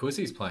talk because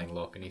he's playing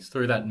lock and he's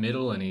through that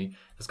middle and he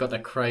has got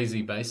that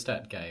crazy base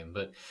stat game.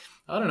 But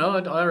I don't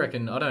know. I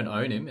reckon I don't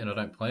own him and I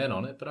don't plan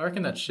on it, but I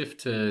reckon that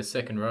shift to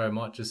second row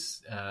might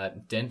just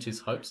dent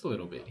his hopes a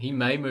little bit. He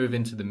may move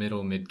into the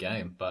middle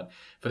mid-game, but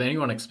for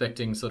anyone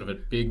expecting sort of a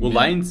big... Well,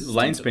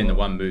 Lane's been the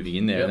one moving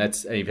in there, Yep. and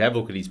that's, if you have a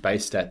look at his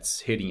base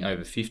stats hitting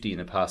over 50 in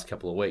the past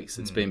couple of weeks,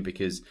 it's been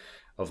because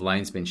of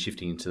Lane's been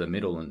shifting into the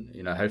middle,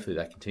 and hopefully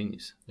that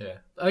continues. Yeah.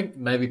 I think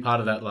maybe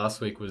part of that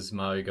last week was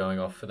Mo going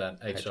off for that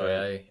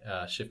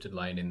HIA shifted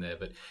Lane in there,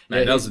 but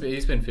Mate,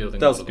 he's been fielding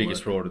That was a the lot of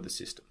biggest work. fraud of the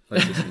system.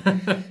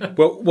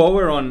 Well, while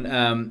we're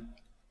on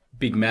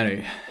Big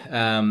Manu,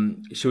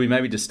 should we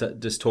maybe just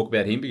talk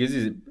about him? Because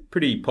he's a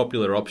pretty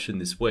popular option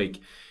this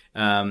week.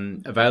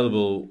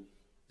 Available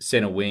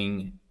centre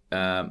wing,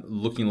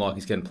 looking like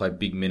he's going to play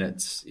big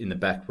minutes in the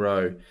back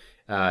row.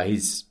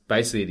 He's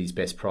basically at his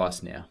best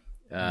price now.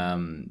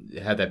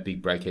 Had that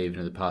big break even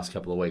in the past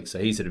couple of weeks. So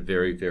he's at a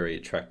very, very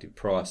attractive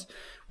price.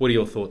 What are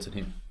your thoughts on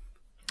him?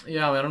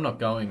 Yeah, I mean, I'm not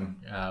going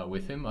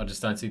with him. I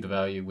just don't see the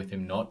value with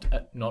him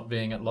not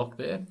being at lock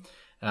there.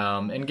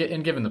 And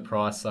given the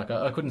price, like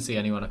I couldn't see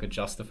anyone I could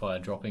justify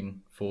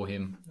dropping for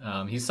him.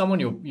 He's someone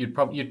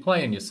you'd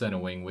play in your centre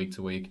wing week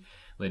to week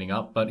leading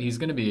up, but he's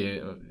going to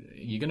be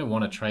you're going to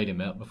want to trade him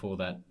out before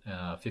that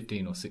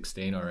 15 or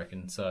 16, I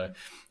reckon. So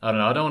I don't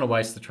know. I don't want to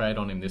waste the trade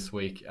on him this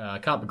week. I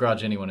can't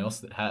begrudge anyone else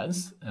that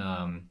has.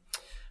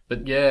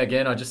 But yeah,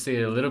 again, I just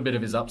see a little bit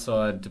of his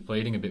upside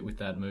depleting a bit with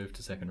that move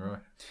to second row.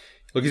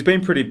 Look, he's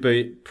been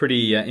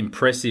pretty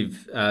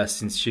impressive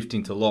since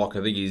shifting to lock.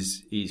 I think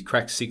he's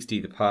cracked 60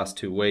 the past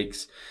 2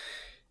 weeks.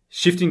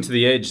 Shifting to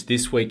the edge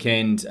this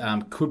weekend,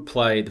 could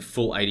play the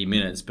full 80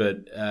 minutes,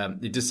 but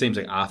it just seems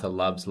like Arthur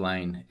loves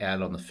Lane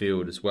out on the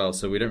field as well,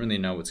 so we don't really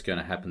know what's going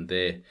to happen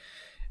there.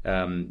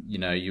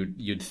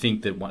 You'd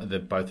think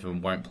that both of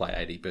them won't play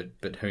 80,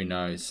 but who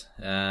knows?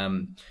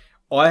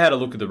 I had a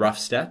look at the rough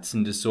stats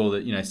and just saw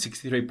that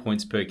 63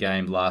 points per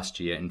game last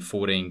year in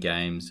 14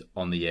 games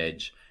on the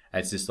edge.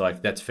 It's just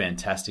like, that's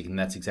fantastic, and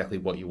that's exactly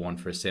what you want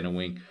for a centre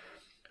wing.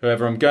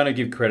 However, I'm going to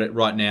give credit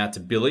right now to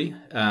Billy,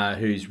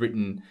 who's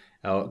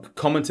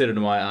commented on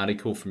my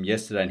article from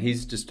yesterday, and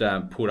he's just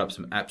pulled up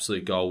some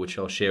absolute gold, which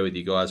I'll share with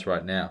you guys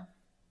right now.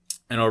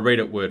 And I'll read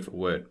it word for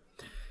word.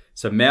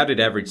 So Mao did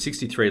average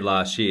 63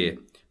 last year,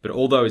 but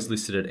although he's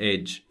listed at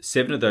edge,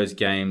 7 of those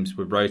games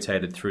were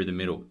rotated through the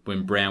middle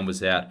when Brown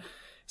was out.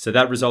 So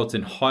that results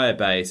in higher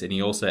base, and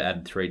he also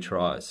added 3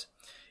 tries.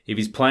 If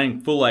he's playing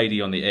full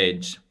 80 on the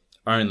edge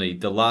only,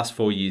 the last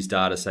 4 years'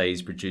 data say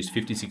he's produced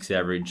 56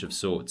 average of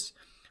sorts.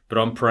 But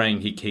I'm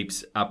praying he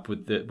keeps up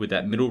with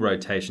that middle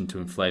rotation to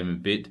inflame him a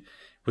bit. It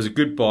was a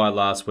good buy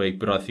last week,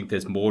 but I think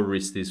there's more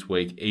risk this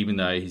week, even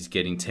though he's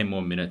getting 10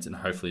 more minutes and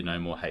hopefully no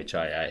more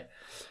HIA.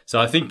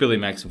 So I think Billy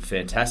makes some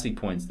fantastic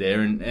points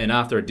there. And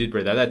after I did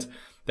read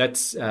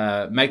that's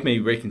make me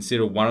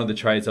reconsider one of the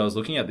trades I was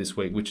looking at this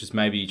week, which is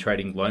maybe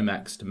trading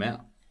Lomax to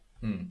Mount.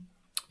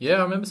 Yeah,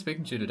 I remember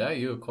speaking to you today.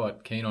 You were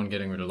quite keen on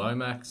getting rid of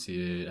Lomax.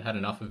 You had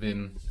enough of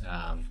him.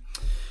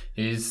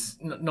 He's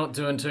not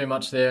doing too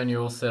much there, and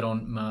you're all set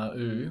on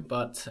Ma'u.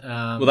 But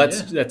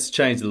that's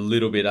changed a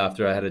little bit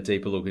after I had a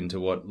deeper look into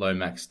what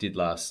Lomax did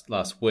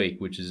last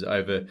week, which is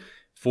over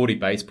 40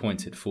 base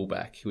points at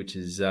fullback, which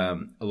is a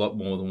lot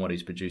more than what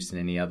he's produced in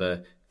any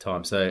other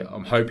time. So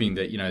I'm hoping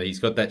that he's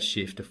got that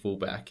shift to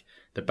fullback.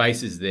 The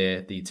base is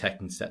there. The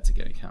attacking stats are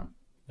going to come.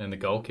 And the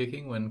goal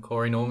kicking when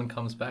Corey Norman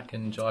comes back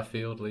and Jai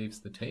Field leaves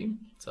the team.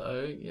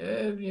 So,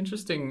 yeah,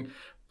 interesting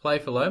play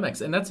for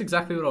Lomax. And that's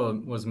exactly what I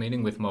was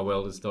meaning with my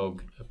Welder's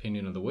Dog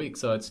opinion of the week.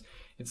 So it's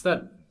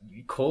that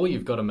call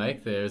you've got to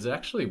make there. Is it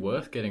actually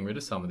worth getting rid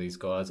of some of these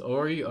guys?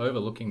 Or are you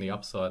overlooking the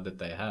upside that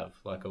they have?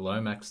 Like a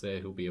Lomax there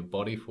who'll be a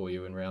body for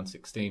you in round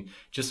 16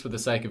 just for the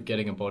sake of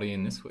getting a body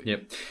in this week.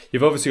 Yep.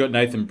 You've obviously got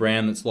Nathan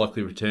Brown that's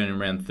likely to return in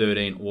round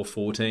 13 or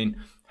 14.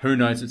 Who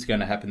knows what's going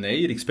to happen there?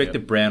 You'd expect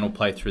that Brown will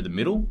play through the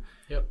middle.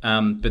 Yep.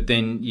 But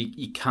then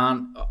you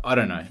can't, I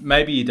don't know.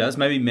 Maybe he does.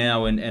 Maybe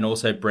Mao and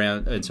also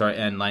Brown,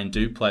 and Lane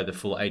do play the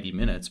full 80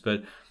 minutes,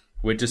 but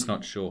we're just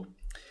not sure.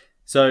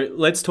 So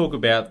let's talk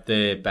about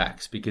their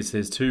backs, because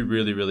there's 2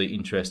 really, really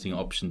interesting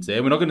options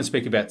there. We're not going to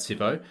speak about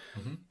Sivo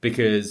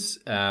because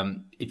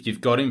if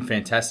you've got him,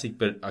 fantastic,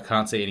 but I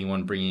can't see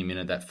anyone bringing him in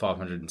at that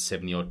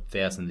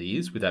 570,000 a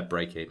year with that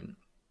break even.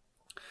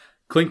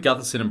 Clint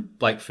Gutherson and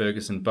Blake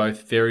Ferguson,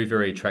 both very,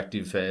 very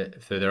attractive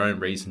for their own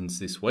reasons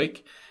this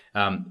week.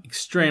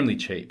 Extremely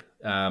cheap,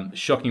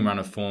 shocking run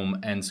of form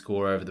and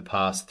score over the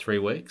past 3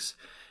 weeks.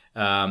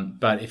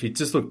 But if you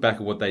just look back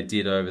at what they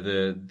did over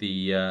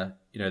the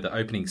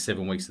opening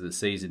 7 weeks of the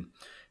season,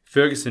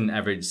 Ferguson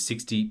averaged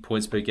 60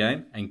 points per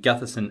game and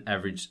Gutherson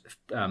averaged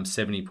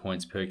 70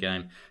 points per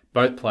game.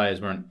 Both players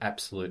were on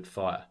absolute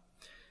fire.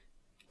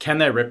 Can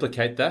they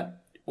replicate that?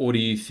 Or do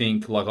you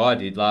think, like I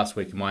did last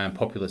week in my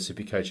unpopular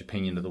Supercoach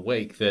opinion of the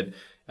week, that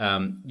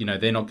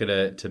they're not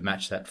going to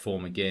match that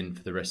form again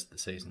for the rest of the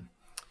season?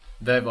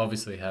 They've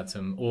obviously had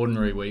some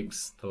ordinary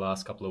weeks the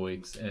last couple of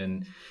weeks,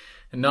 and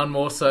none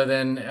more so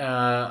than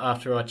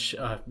after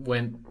I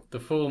went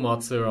the full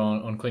Mozza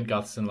on Clint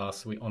Gutherson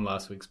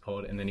last week's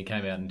pod, and then he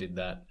came out and did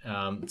that.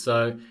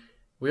 So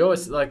We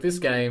always like this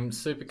game.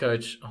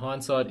 Supercoach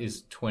hindsight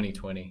is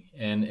 20/20,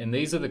 and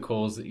these are the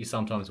calls that you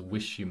sometimes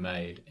wish you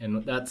made,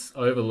 and that's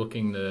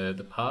overlooking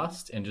the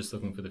past and just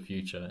looking for the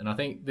future. And I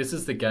think this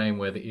is the game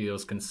where the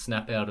Eels can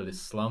snap out of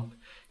this slump,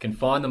 can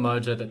find the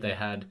mojo that they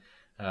had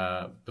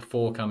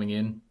before coming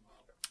in,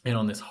 and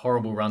on this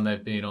horrible run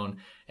they've been on.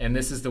 And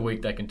this is the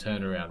week they can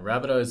turn around.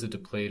 Rabbitohs are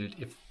depleted.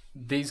 If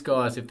this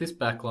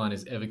backline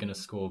is ever going to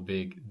score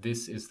big,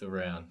 this is the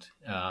round.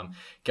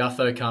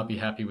 Gutho can't be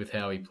happy with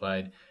how he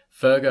played.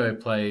 Fergo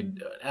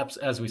played,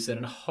 as we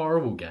said, a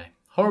horrible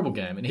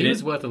game, and he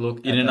was worth a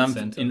look at that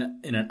centre.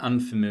 In an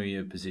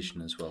unfamiliar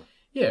position as well.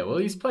 Yeah, well,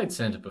 he's played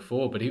centre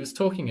before, but he was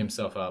talking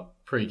himself up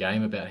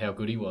pre-game about how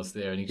good he was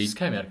there, and he just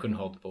came out and couldn't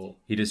hold the ball.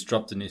 He just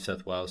dropped a New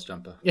South Wales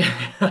jumper. Yeah,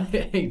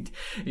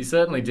 he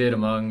certainly did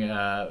among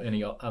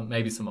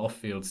maybe some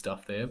off-field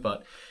stuff there,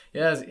 but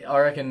yeah, I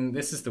reckon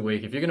this is the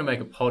week. If you're going to make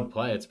a pod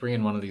play, it's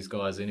bringing one of these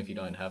guys in if you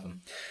don't have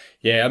them.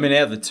 Yeah, I mean,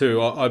 out of the two,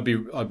 I'd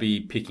be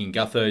picking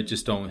Gutho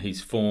just on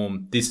his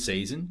form this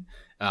season.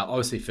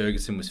 Obviously,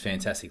 Ferguson was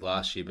fantastic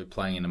last year, but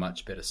playing in a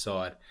much better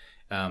side.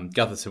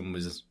 Gutherson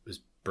was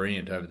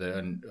brilliant over there,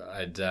 and I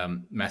had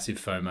massive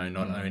FOMO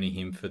not owning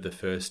him for the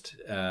first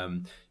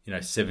 7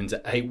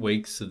 to 8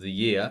 weeks of the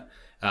year.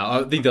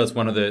 I think that was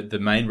one of the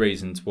main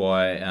reasons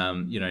why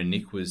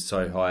Nick was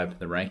so high up in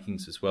the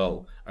rankings as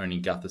well,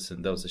 owning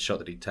Gutherson. That was a shot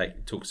that he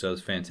took, so it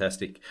was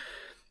fantastic.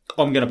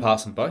 I'm going to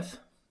pass on both.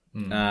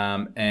 But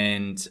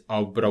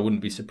I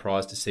wouldn't be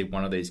surprised to see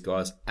one of these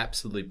guys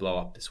absolutely blow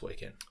up this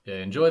weekend. Yeah,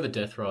 enjoy the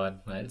death ride,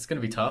 mate. It's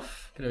going to be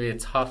tough. It's going to be a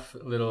tough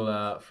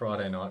little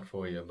Friday night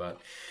for you, but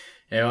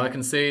yeah, I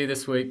can see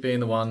this week being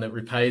the one that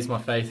repays my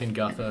faith in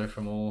Gutho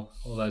from all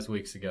those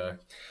weeks ago.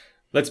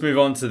 Let's move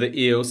on to the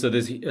Eels.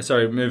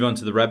 Move on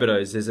to the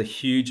Rabbitohs. There's a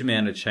huge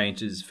amount of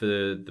changes for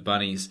the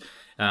Bunnies.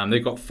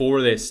 They've got 4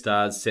 of their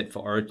stars set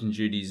for Origin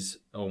duties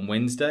on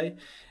Wednesday,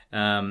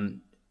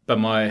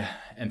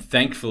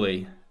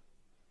 thankfully,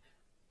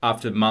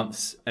 after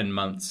months and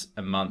months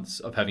and months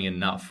of having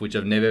enough, which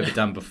I've never ever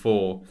done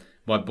before,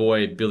 my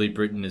boy Billy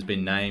Britton has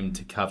been named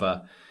to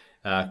cover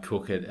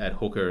Cook at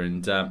hooker,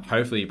 and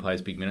hopefully he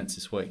plays big minutes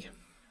this week.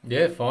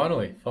 Yeah,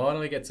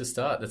 finally gets a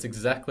start. That's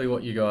exactly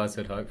what you guys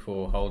had hoped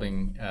for,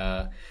 holding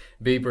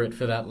B-Brit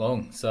for that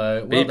long.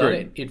 So well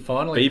done. It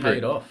finally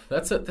paid off.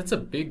 That's a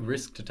big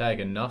risk to take,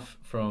 enough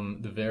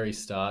from the very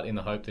start in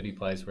the hope that he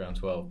plays round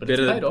 12. But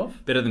it's paid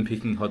off. Better than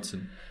picking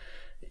Hodgson.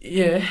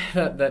 Yeah,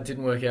 that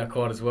didn't work out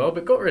quite as well,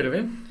 but got rid of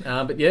him.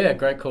 But yeah,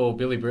 great call,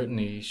 Billy Britton.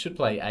 He should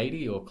play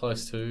 80 or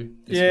close to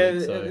this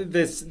week. So.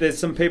 There's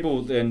some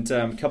people and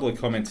a couple of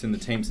comments in the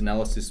team's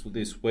analysis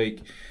this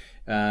week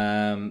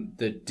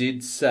that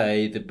did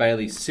say that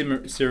Bailey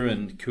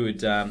Sironen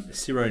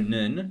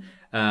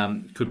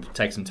could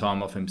take some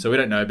time off him. So we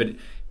don't know, but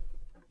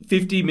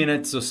 50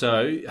 minutes or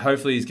so,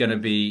 hopefully he's going to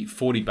be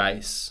 40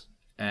 base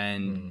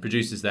and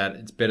produces that.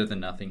 It's better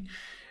than nothing.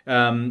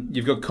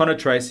 You've got Connor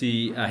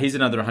Tracy. He's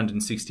another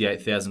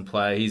 168,000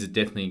 player. He's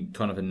definitely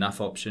kind of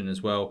enough option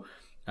as well.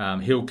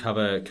 He'll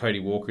cover Cody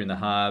Walker in the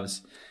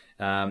halves.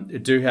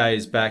 Duhai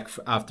is back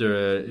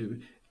after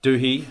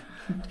Dewey.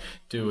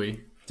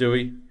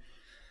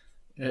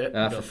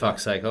 Yeah, for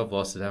fuck's sake, I've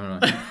lost it,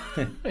 haven't I?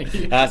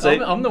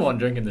 I'm the one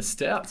drinking the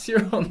stouts.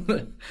 You're on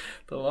the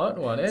light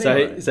one.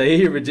 Anyway. So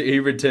he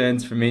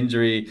returns from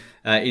injury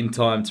in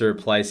time to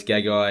replace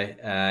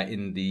Gagai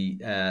in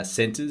the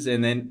centres.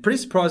 And then, pretty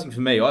surprising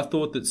for me, I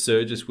thought that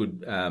Surgis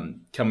would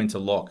come into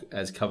lock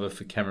as cover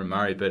for Cameron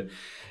Murray, but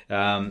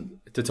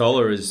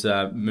Totola has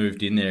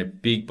moved in there,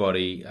 big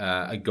body,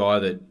 a guy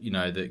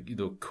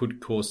that could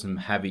cause some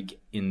havoc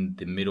in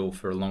the middle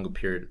for a longer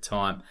period of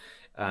time.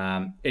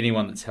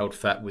 Anyone that's held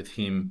fat with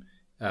him,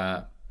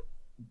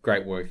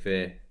 great work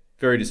there.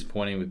 Very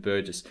disappointing with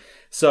Burgess.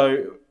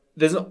 So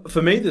there's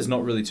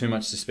not really too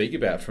much to speak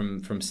about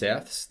from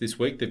Souths this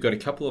week. They've got a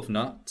couple of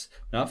nuffs.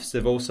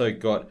 They've also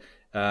got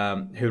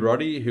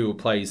Hiroti, who will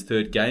play his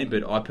third game,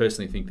 but I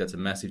personally think that's a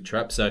massive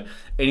trap. So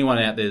anyone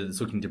out there that's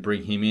looking to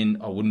bring him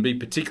in, I wouldn't be,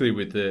 particularly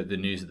with the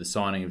news of the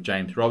signing of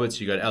James Roberts.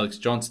 You've got Alex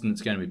Johnston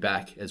that's going to be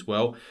back as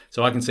well.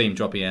 So I can see him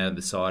dropping out of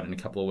the side in a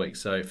couple of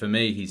weeks. So for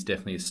me, he's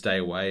definitely a stay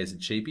away as a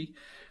cheapie.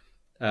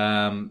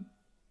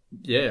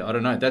 Yeah, I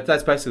don't know.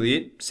 That's basically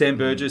it. Sam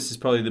Burgess is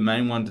probably the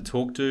main one to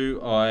talk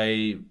to.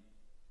 I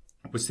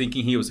was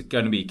thinking he was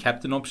going to be a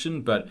captain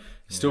option, but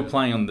still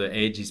playing on the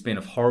edge. He's been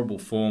of horrible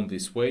form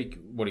this week.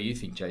 What do you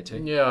think,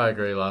 JT? Yeah, I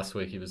agree. Last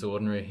week he was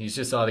ordinary. He's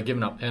just either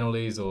giving up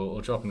penalties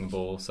or dropping the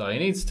ball. So he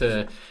needs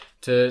to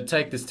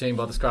take this team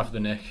by the scruff of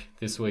the neck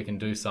this week and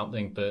do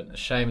something, but a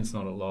shame it's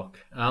not at lock.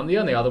 The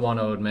only other one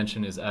I would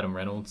mention is Adam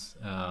Reynolds.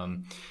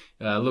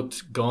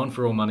 Looked gone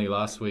for all money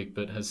last week,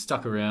 but has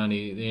stuck around.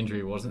 The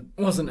injury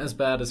wasn't as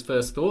bad as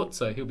first thought,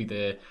 so he'll be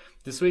there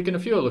this week. And a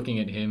few are looking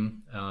at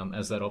him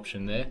as that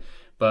option there.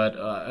 But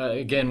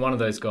again, one of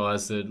those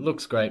guys that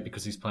looks great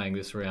because he's playing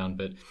this round,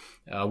 but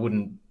I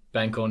wouldn't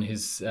bank on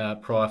his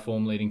prior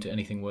form leading to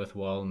anything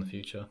worthwhile in the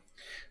future.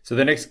 So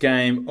the next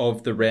game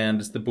of the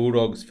round is the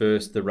Bulldogs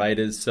versus the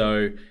Raiders.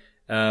 So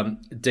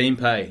Dean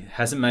Pay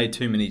hasn't made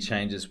too many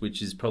changes,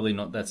 which is probably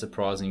not that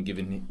surprising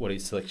given what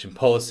his selection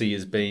policy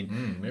has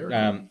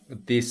been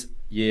this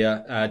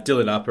year.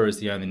 Dylan Upper is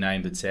the only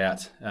name that's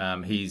out.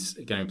 He's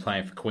going to be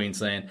playing for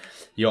Queensland.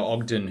 You got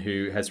Ogden,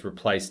 who has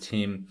replaced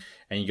him,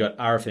 and you got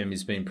RFM,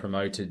 who's been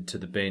promoted to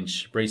the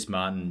bench. Reece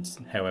Martin,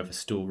 however,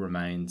 still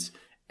remains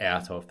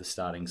out of the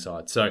starting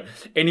side. So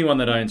anyone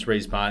that owns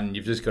Reece Martin,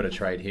 you've just got to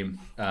trade him.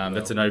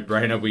 That's a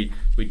no-brainer. We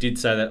did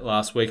say that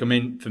last week. I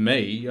mean, for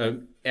me,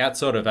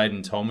 outside of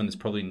Aiden Tolman, there's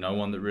probably no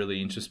one that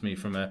really interests me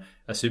from a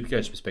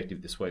Supercoach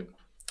perspective this week.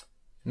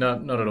 No,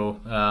 not at all.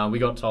 We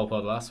got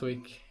Tolpod last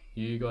week.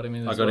 You got him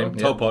in as well? I got him.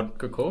 Tolpod.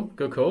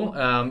 Good call.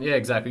 Yeah,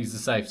 exactly. He's a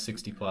safe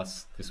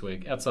 60-plus this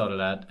week. Outside of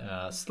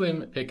that,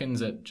 slim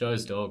pickings at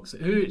Joe's Dogs.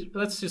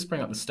 Let's just bring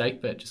up the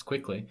stake bet just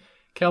quickly.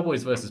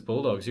 Cowboys versus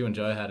Bulldogs, you and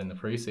Joe had in the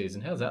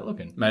preseason. How's that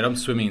looking? Mate, I'm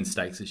swimming in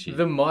stakes this year.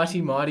 The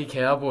mighty, mighty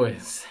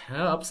Cowboys.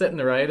 Upsetting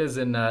the Raiders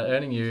and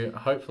earning you,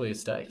 hopefully, a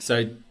stake.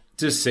 So,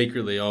 just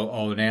secretly,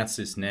 I'll announce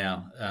this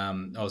now.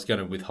 I was going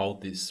to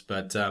withhold this,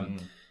 but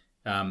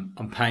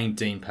I'm paying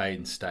Dean Pay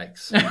in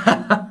stakes.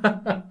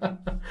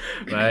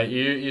 Mate,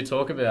 you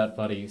talk about,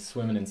 buddy,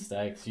 swimming in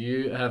stakes.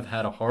 You have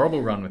had a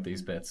horrible run with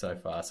these bets so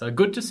far. So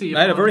good to see you.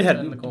 Mate, I've already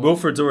had...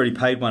 Wilfred's already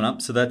paid one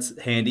up, so that's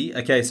handy.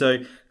 Okay, so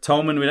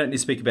Tolman, we don't need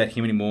to speak about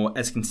him anymore.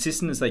 As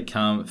consistent as they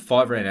come,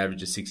 5-round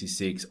average of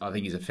 66, I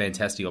think he's a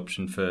fantastic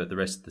option for the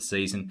rest of the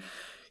season.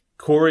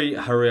 Corey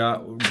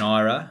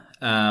Naira,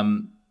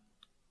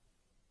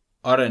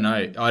 I don't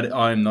know.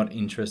 I'm not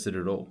interested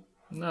at all.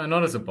 No,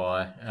 not as a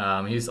buy.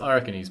 I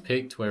reckon he's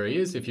peaked where he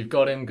is. If you've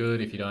got him,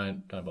 good. If you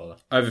don't bother.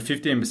 Over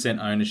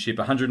 15% ownership,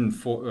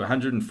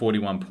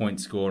 141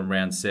 point score in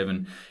round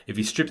 7. If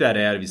you strip that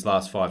out of his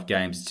last 5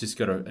 games, it's just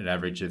got an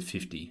average of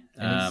 50.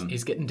 And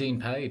he's getting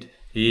Dean paid.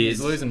 He's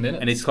losing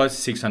minutes. And he's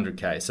close to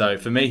 600k. So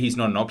for me, he's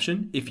not an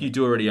option. If you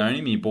do already own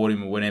him, you bought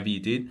him whenever you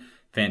did,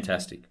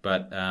 fantastic.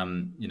 But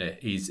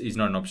he's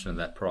not an option at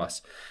that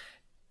price.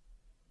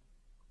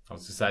 I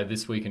was to say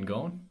this week and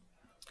gone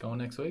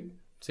next week.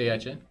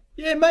 CHN.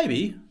 Yeah,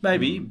 maybe. I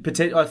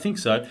think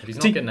so. But he's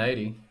not getting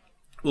 80.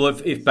 Well,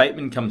 if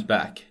Bateman comes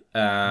back,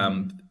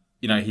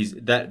 he's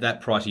that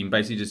price. You can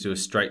basically just do a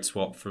straight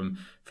swap from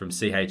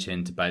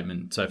CHN to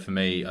Bateman. So for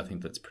me, I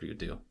think that's a pretty good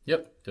deal.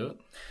 Yep, do it.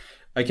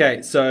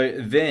 Okay, so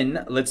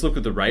then let's look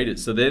at the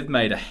Raiders. So they've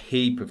made a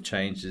heap of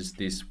changes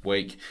this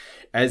week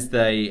as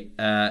they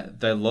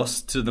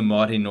lost to the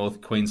mighty North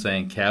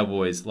Queensland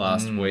Cowboys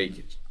last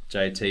week.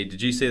 JT,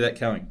 did you see that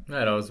coming?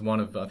 Mate, I was one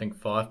of, I think,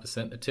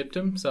 5% that tipped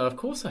him, so of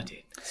course I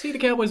did. See the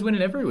Cowboys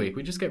winning every week.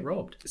 We just get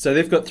robbed. So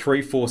they've got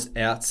 3 forced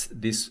outs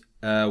this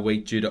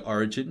week due to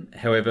Origin.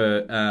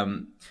 However,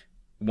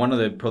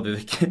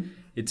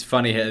 it's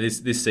funny how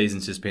this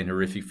season's just been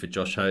horrific for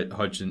Josh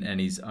Hodgson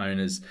and his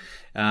owners.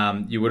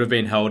 You would have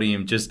been holding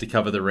him just to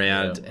cover the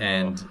round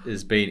and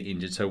has been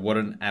injured. So what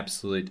an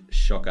absolute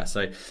shocker.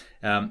 So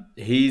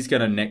he's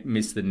going to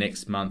miss the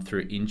next month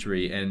through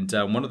injury. And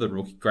one of the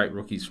great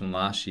rookies from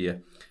last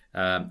year,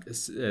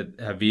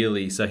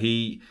 Havili. So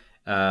he's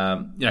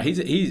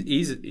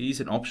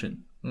an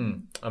option.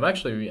 I'm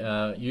actually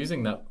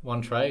using that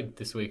one trade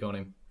this week on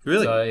him.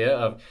 Really? So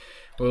yeah,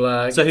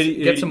 we'll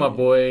get to my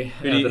boy.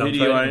 Who do you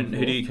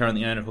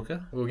currently own at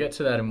hooker? We'll get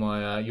to that in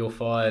my You're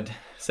Fired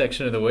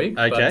section of the week.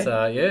 Okay.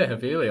 But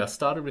Havili, I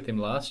started with him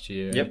last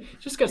year. Yep.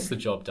 Just gets the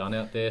job done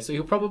out there. So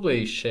he'll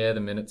probably share the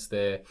minutes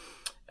there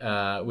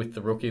with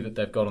the rookie that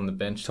they've got on the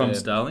bench. Tom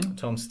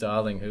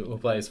Starling, who will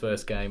play his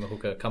first game, a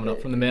hooker coming up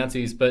from the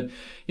Mounties. But,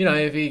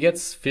 if he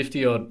gets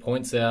 50-odd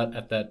points out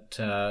at that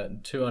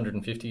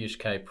 250-ish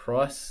K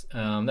price,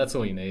 that's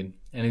all you need.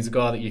 And he's a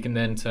guy that you can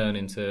then turn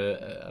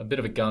into a bit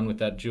of a gun with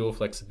that dual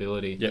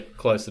flexibility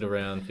closer to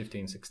around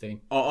 15,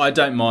 16. I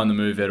don't mind the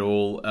move at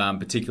all,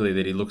 particularly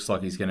that he looks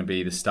like he's going to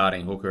be the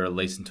starting hooker at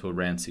least until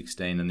round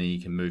 16, and then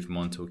you can move him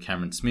on to a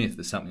Cameron Smith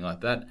or something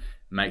like that.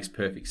 Makes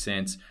perfect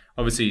sense.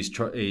 Obviously, his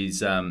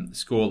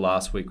score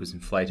last week was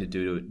inflated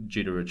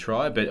due to a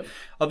try, but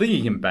I think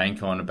you can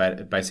bank on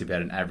about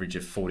an average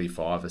of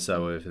 45 or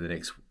so over the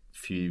next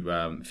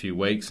few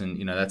weeks,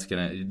 and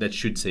that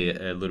should see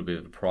a little bit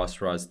of a price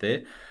rise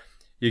there.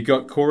 You've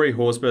got Corey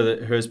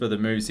Horsburgh that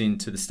moves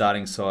into the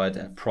starting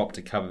side prop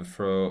to cover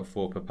for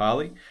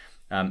Papali.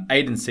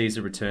 Aiden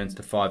Caesar returns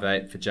to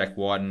 5'8" for Jack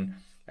Wyden.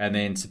 And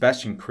then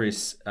Sebastian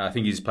Chris, I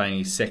think he's playing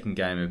his second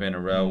game of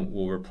NRL,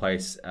 will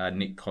replace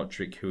Nick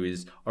Kotrick, who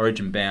is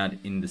origin bound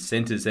in the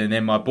centres. And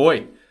then my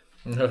boy,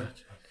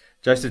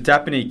 Joseph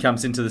Tapine,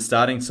 comes into the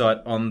starting side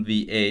on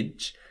the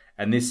edge.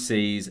 And this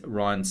sees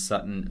Ryan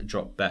Sutton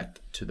drop back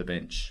to the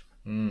bench.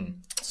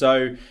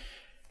 So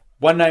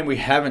one name we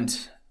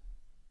haven't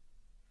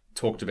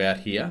talked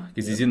about here,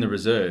 because he's in the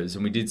reserves,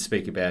 and we did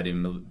speak about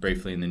him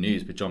briefly in the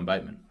news, but John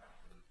Bateman.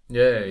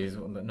 Yeah, he's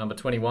number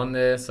 21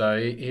 there, so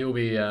he'll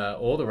be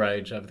all the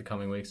rage over the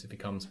coming weeks if he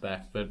comes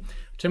back. But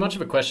too much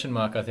of a question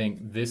mark, I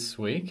think, this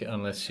week,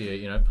 unless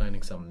you're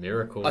planning some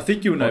miracle. I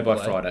think you'll know by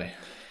Friday.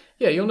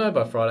 Yeah, you'll know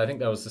by Friday. I think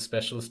that was the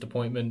specialist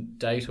appointment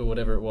date or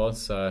whatever it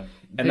was. So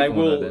and they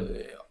will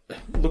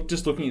look.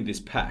 Just looking at this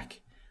pack,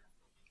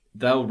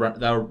 they'll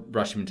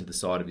rush him into the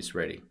side if he's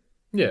ready.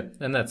 Yeah,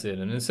 and that's it.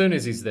 And as soon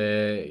as he's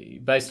there,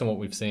 based on what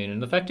we've seen,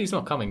 and the fact he's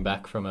not coming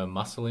back from a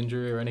muscle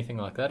injury or anything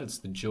like that, it's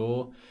the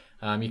jaw.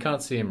 You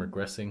can't see him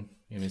regressing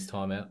in his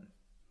time out.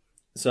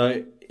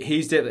 So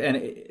he's definitely,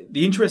 and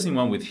the interesting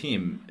one with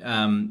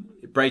him,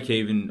 break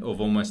even of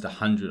almost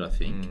 100, I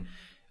think.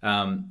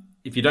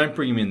 If you don't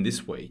bring him in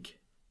this week,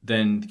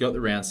 then you've got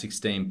the round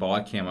 16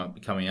 bye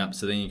coming up.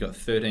 So then you've got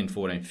 13,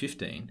 14,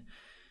 15.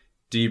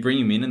 Do you bring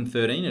him in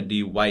 13 or do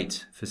you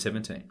wait for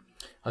 17?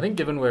 I think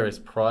given where his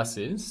price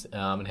is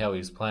and how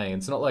he's playing,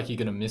 it's not like you're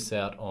going to miss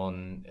out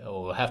on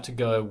or have to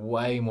go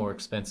way more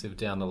expensive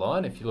down the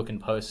line if you're looking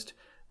post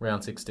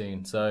round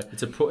 16. So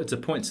it's a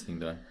points thing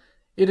though.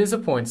 It is a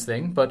points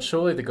thing, but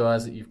surely the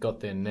guys that you've got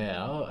there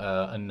now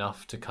are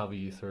enough to cover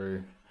you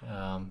through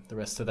the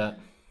rest of that.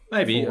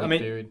 Maybe. I mean,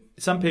 period.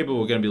 Some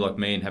people are going to be like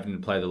me and having to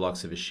play the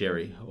likes of a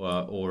Sherry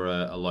or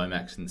a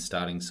Lomax in the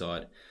starting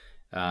side.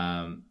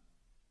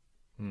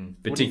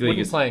 Particularly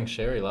Wouldn't playing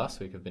Sherry last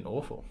week have been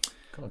awful.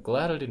 God,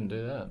 glad I didn't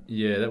do that.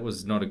 Yeah, that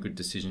was not a good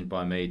decision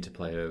by me to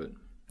play Herbert.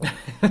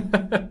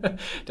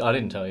 I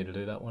didn't tell you to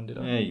do that one, did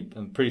I? Yeah,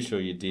 I'm pretty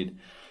sure you did.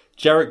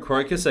 Jarrod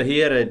Croker, so he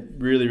had a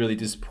really, really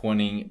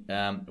disappointing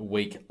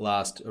week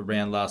last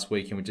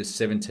weekend with just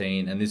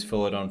 17, and this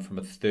followed on from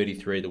a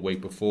 33 the week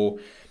before.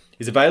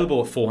 He's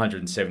available at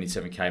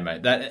 477k,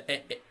 mate.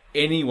 That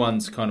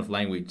anyone's kind of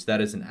language,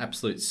 that is an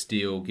absolute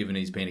steal, given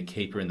he's been a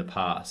keeper in the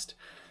past.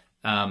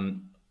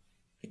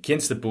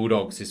 Against the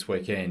Bulldogs this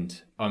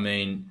weekend, I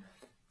mean,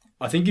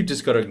 I think you've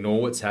just got to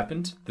ignore what's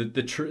happened.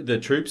 The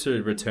troops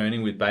are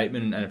returning with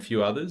Bateman and a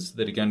few others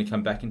that are going to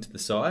come back into the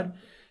side.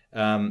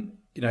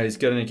 He's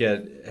going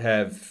to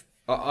have,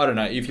 I don't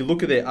know, if you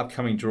look at their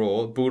upcoming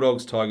draw,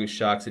 Bulldogs, Tigers,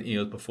 Sharks and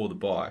Eels before the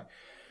bye,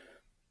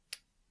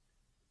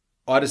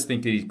 I just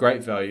think that he's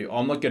great value.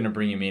 I'm not going to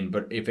bring him in,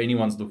 but if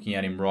anyone's looking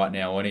at him right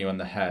now, or anyone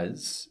that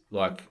has,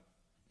 I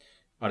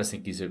just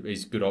think he's a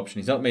good option.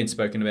 He's not been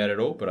spoken about at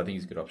all, but I think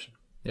he's a good option.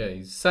 Yeah,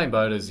 he's the same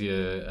boat as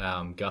your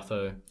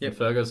Gutho and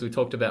Fergus we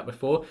talked about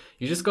before.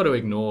 You just got to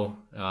ignore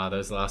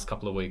those last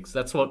couple of weeks.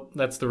 That's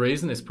the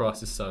reason his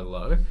price is so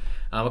low.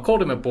 I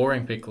called him a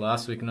boring pick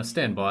last week, and I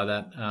stand by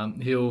that.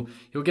 He'll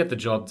get the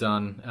job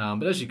done.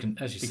 But as you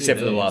see, except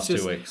for the last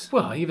 2 weeks.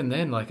 Well, even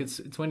then,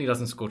 it's when he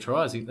doesn't score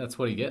tries, that's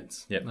what he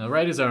gets. Yep.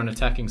 Raiders are an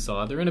attacking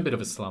side. They're in a bit of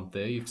a slump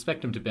there. You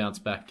expect him to bounce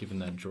back given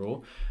that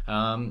draw.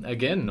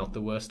 Again, not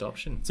the worst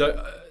option.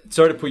 So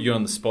sorry to put you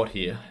on the spot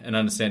here, and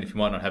understand if you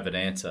might not have an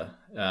answer.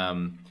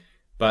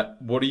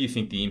 But what do you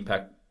think the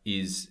impact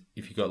is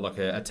if you've got like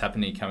a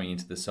Tapine coming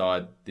into the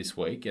side this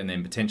week and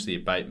then potentially a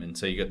Bateman?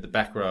 So you got the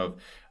back row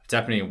of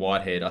Tapine and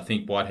Whitehead. I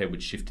think Whitehead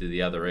would shift to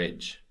the other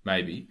edge,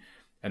 maybe.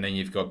 And then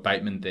you've got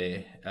Bateman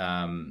there.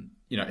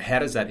 How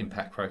does that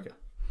impact Croker?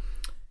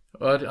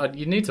 Well,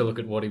 you need to look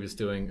at what he was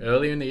doing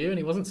earlier in the year, and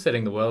he wasn't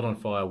setting the world on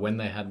fire when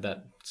they had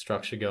that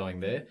structure going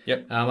there.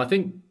 Yep. I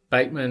think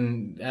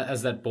Bateman,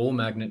 as that ball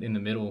magnet in the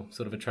middle,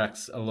 sort of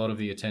attracts a lot of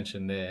the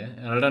attention there.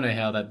 And I don't know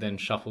how that then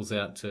shuffles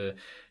out to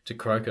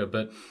Croker.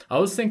 But I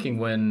was thinking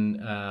when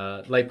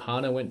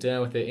Leipana went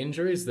down with their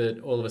injuries that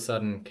all of a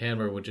sudden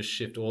Canberra would just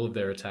shift all of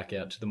their attack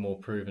out to the more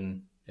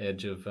proven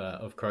edge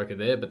of Croker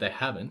there, but they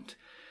haven't.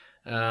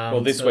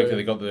 This week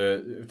they got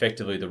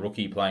effectively the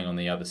rookie playing on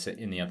the other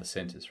in the other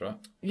centres, right?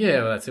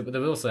 Yeah, well, that's it. But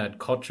they've also had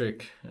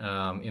Kotrick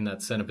in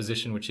that centre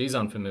position, which he's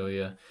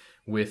unfamiliar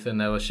with, and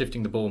they were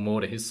shifting the ball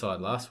more to his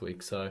side last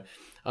week. So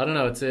I don't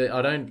know.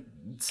 I don't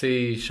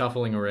see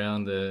shuffling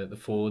around the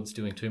forwards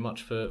doing too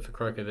much for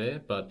Croker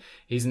there, but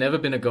he's never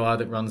been a guy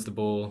that runs the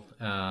ball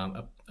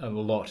a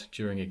lot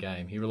during a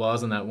game. He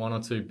relies on that one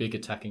or two big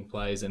attacking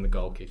plays and the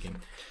goal kicking.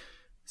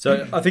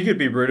 So I think it'd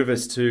be rude of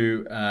us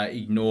to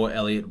ignore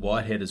Elliott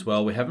Whitehead as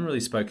well. We haven't really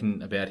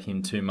spoken about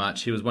him too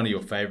much. He was one of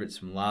your favourites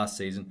from last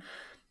season.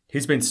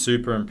 He's been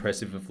super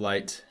impressive of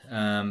late,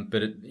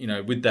 but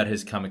with that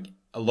has come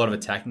a lot of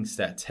attacking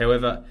stats.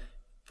 However,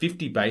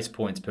 50 base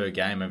points per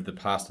game over the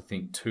past, I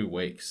think, 2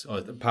 weeks,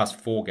 or the past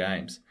 4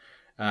 games.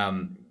 3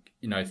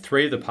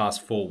 of the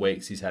past 4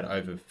 weeks he's had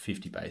over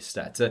 50 base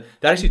stats. So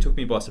that actually took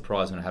me by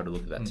surprise when I had a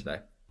look at that today.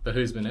 But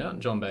who's been out?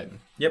 John Bateman.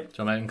 Yep.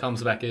 John Bateman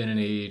comes back in and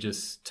he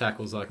just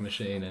tackles like a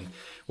machine. And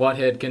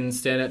Whitehead can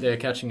stand out there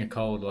catching a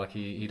cold like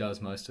he does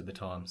most of the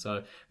time.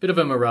 So bit of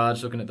a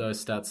mirage looking at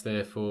those stats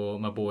there for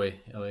my boy,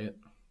 Elliott.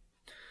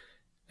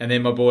 And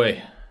then my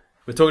boy.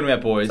 We're talking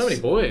about boys. So many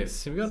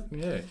boys. We've got,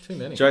 too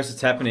many. Joseph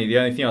Tapine, the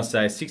only thing I'll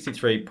say is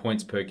 63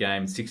 points per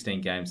game,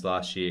 16 games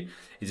last year.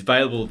 Is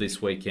available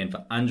this weekend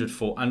for under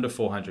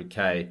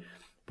 400k,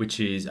 which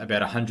is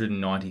about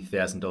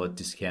 $190,000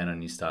 discount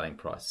on your starting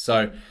price.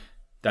 So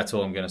that's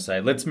all I'm going to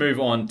say. Let's move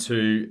on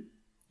to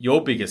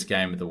your biggest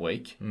game of the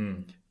week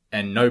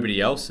and nobody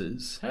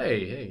else's.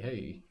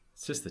 Hey.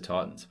 It's just the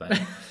Titans,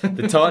 mate.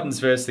 The Titans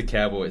versus the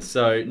Cowboys.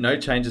 So no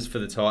changes for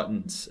the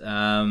Titans.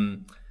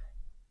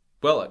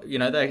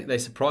 They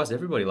surprised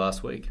everybody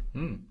last week.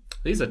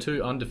 These are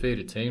 2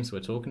 undefeated teams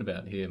we're talking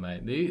about here,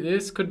 mate.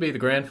 This could be the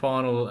grand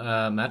final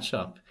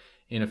matchup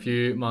in a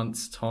few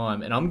months'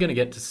 time, and I'm going to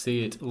get to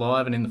see it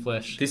live and in the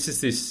flesh. This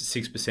is this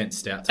 6%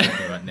 stout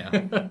talking right now.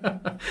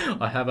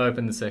 I have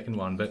opened the second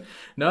one, but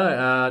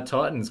no,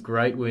 Titans,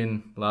 great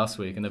win last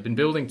week, and they've been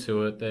building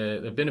to it.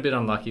 They've been a bit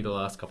unlucky the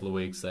last couple of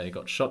weeks. They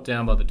got shot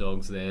down by the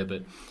Dogs there,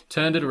 but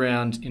turned it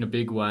around in a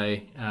big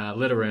way,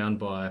 led around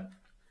by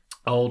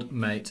old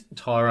mate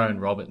Tyrone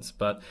Roberts.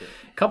 But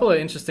a couple of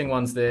interesting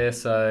ones there.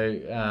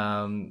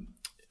 So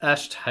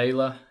Ash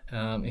Taylor,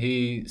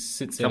 he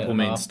sits in couple at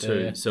means half two,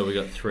 there. so we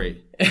got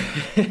 3.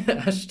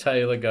 Ash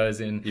Taylor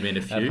goes in. You mean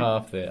a few? At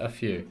half there, a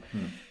few.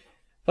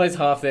 Plays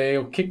half there.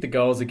 He'll kick the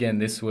goals again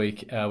this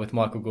week with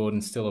Michael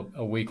Gordon still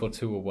a week or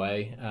two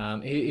away.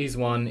 He's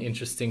one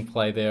interesting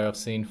play there I've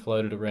seen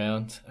floated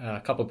around. A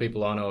couple of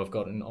people I know have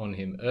gotten on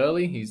him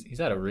early. He's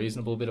had a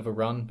reasonable bit of a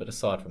run, but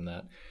aside from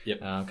that,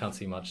 can't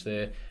see much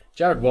there.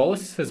 Jared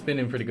Wallace has been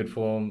in pretty good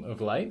form of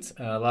late.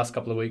 Last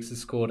couple of weeks has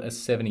scored a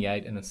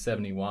 78 and a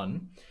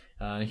 71.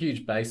 A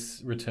huge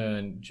base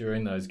return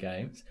during those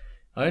games.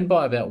 Owned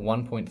by about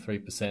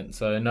 1.3%,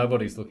 so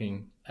nobody's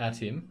looking at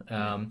him.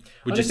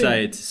 Would you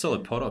say it's a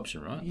solid pod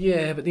option, right?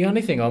 Yeah, but the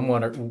only thing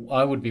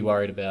I would be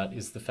worried about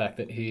is the fact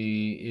that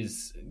he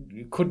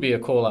could be a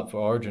call-up for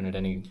Origin at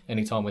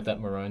any time with that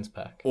Maroons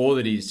pack. Or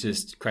that he's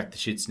just cracked the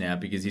shits now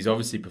because he's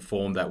obviously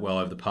performed that well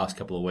over the past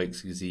couple of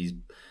weeks because he's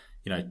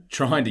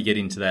trying to get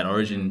into that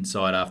Origin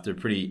side after a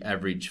pretty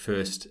average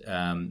first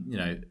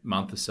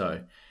month or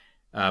so.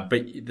 But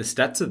the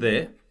stats are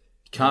there.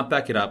 Can't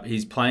back it up.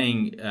 He's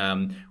playing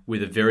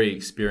with a very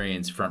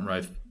experienced front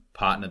row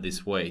partner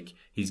this week.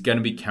 He's going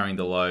to be carrying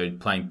the load,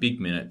 playing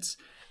big minutes.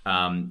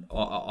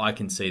 I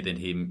can see that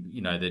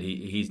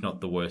he's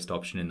not the worst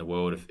option in the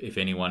world. If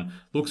anyone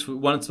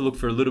wanted to look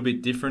for a little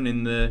bit different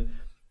in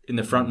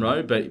the front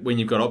row, but when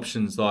you've got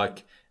options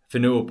like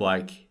Fanua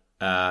Blake,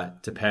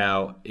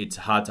 Tapau, it's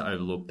hard to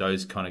overlook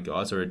those kind of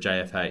guys, or a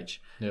JFH.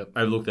 Yep.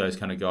 Overlook those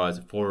kind of guys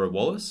for a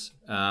Wallace.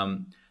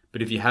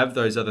 But if you have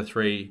those other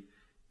 3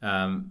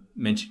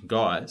 mentioned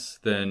guys,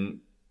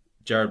 then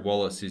Jared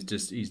Wallace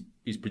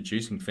is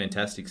producing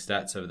fantastic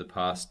stats over the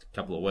past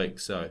couple of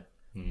weeks. So,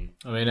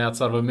 I mean,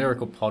 outside of a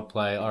miracle pod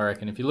play, I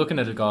reckon if you're looking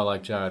at a guy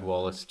like Jared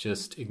Wallace,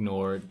 just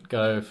ignore it.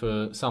 Go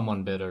for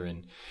someone better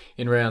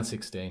in round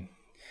 16.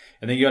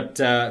 And then you got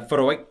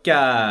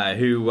Foraweka,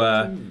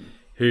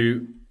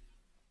 who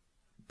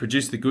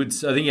produced the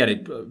goods. I think he had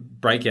a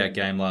breakout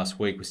game last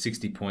week with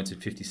 60 points in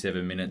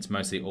 57 minutes,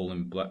 mostly all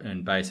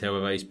in base.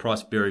 However, he's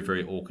priced very,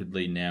 very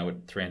awkwardly now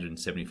at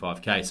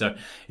 $375K. So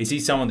is he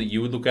someone that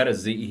you would look at?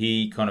 Is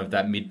he kind of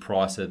that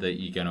mid-pricer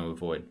that you're going to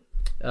avoid?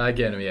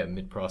 Again,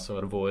 mid-price I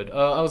would avoid.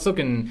 I was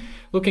looking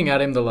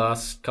at him the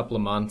last couple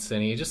of months,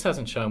 and he just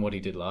hasn't shown what he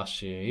did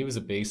last year. He was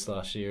a beast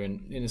last year,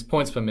 and his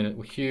points per minute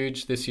were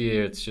huge. This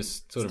year, it's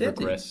just sort of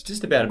regressed.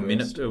 Just about a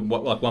minute,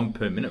 like 1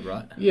 per minute,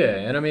 right? Yeah,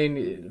 and I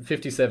mean,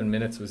 57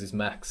 minutes was his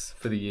max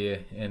for the year,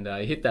 and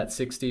he hit that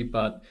 60,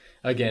 but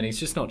again, he's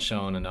just not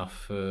showing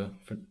enough to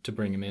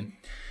bring him in.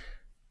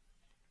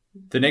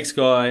 The next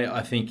guy,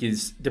 I think,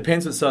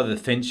 depends what side of the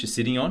fence you're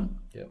sitting on.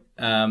 Yep.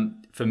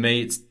 For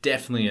me, it's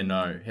definitely a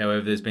no.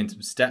 However, there's been some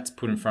stats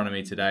put in front of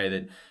me today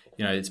that,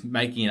 it's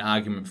making an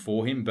argument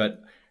for him.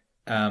 But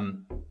at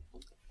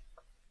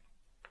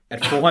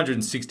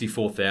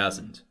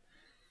 464,000,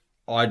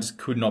 I just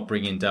could not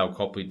bring in Dale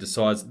Copley,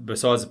 besides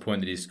the point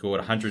that he's scored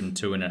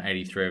 102 and an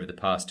 83 over the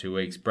past 2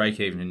 weeks, break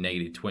even in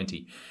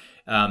 -20.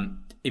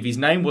 If his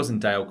name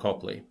wasn't Dale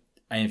Copley,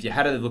 and if you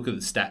had a look at the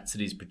stats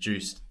that he's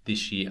produced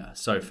this year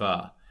so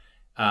far,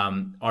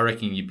 I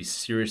reckon you'd be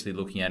seriously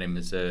looking at him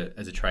as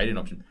a trade-in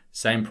option.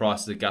 Same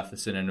price as a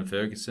Gutherson and a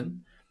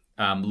Ferguson.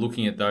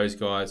 Looking at those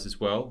guys as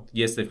well.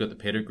 Yes, they've got the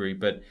pedigree,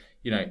 but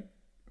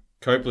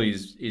Copley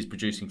is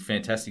producing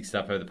fantastic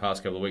stuff over the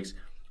past couple of weeks.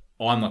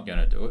 I'm not going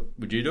to do it.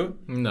 Would you do it?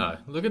 No.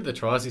 Look at the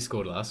tries he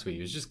scored last week.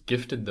 He was just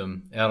gifted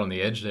them out on the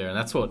edge there, and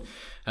that's what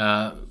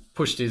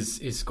pushed his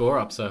score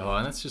up so high,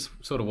 and that's just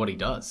sort of what he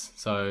does.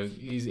 So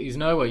he's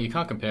nowhere. You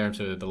can't compare him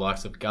to the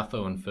likes of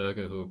Gutho and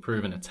Fergo, who are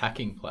proven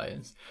attacking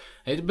players.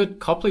 But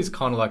Copley's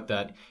kind of like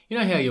that. You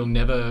know how you'll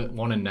never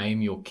want to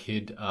name your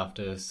kid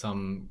after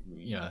some,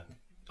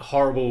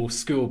 horrible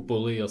school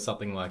bully or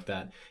something like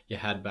that you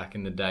had back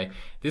in the day.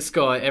 This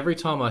guy, every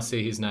time I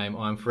see his name,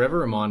 I'm forever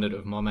reminded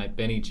of my mate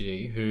Benny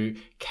G, who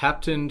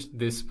captained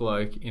this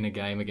bloke in a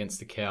game against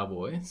the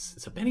Cowboys.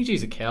 So Benny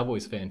G's a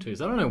Cowboys fan too,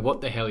 so I don't know what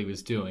the hell he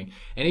was doing.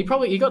 And he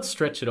got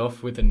stretched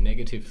off with a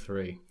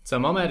 -3. So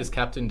my mate has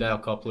captained Dale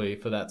Copley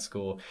for that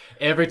score.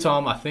 Every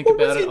time I think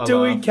about it, What was he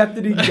doing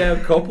captaining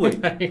Dale Copley?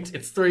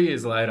 It's 3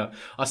 years later.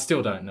 I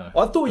still don't know.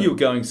 I thought you were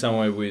going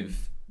somewhere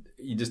with...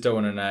 You just don't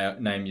want to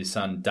name your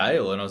son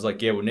Dale. And I was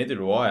like, yeah, well, neither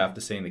do I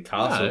after seeing the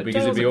castle,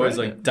 because it'd be always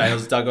like,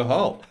 Dale's dug a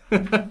hole.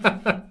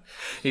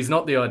 He's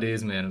not the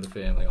ideas man of the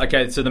family.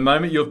 Okay, so the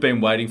moment you've been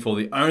waiting for,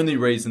 the only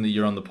reason that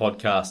you're on the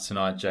podcast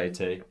tonight,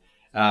 JT,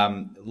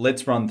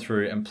 let's run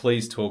through and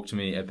please talk to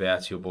me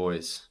about your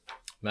boys.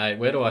 Mate,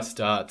 where do I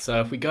start? So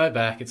if we go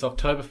back, it's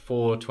October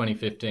 4,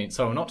 2015.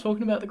 So we're not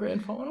talking about the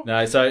grand final?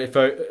 No, so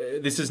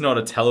this is not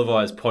a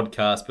televised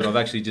podcast, but I've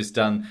actually just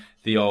done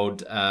the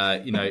old,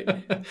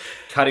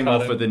 cut him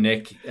off with the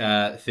neck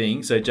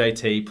thing. So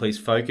JT, please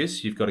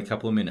focus. You've got a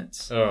couple of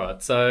minutes. All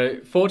right. So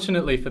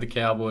fortunately for the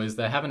Cowboys,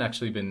 they haven't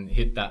actually been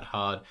hit that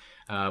hard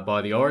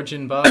by the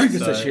Origin bug.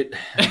 So shit.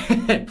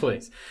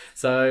 Please.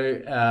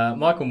 So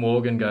Michael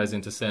Morgan goes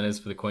into centres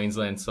for the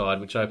Queensland side,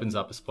 which opens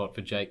up a spot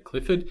for Jake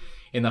Clifford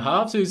in the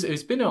halves,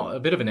 who's been a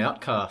bit of an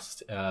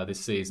outcast this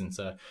season.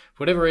 So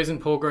for whatever reason,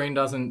 Paul Green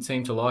doesn't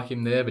seem to like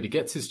him there, but he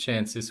gets his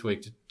chance this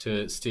week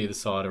to steer the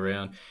side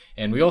around.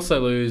 And we also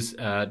lose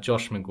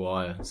Josh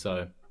Maguire.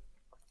 So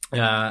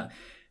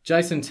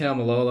Jason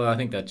Taumalolo, I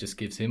think that just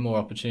gives him more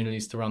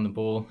opportunities to run the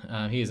ball.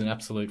 He is an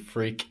absolute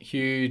freak.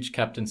 Huge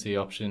captaincy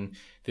option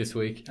this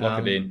week.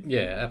 Lock it in.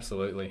 Yeah,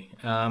 absolutely.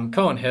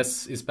 Cohen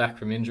Hess is back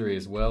from injury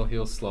as well.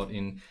 He'll slot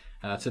in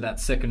to that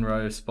second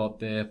row spot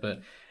there.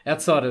 But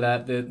outside of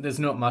that, there's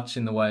not much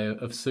in the way of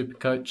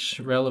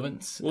Supercoach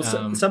relevance. Well,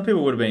 some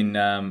people would have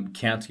been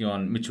counting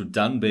on Mitchell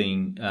Dunn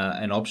being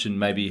an option,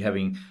 maybe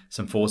having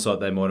some foresight.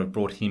 They might have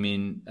brought him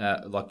in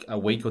like a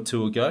week or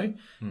two ago.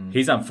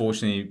 He's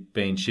unfortunately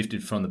been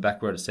shifted from the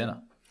back row to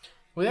centre.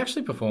 Well, he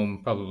actually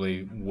performed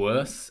probably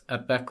worse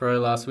at back row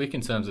last week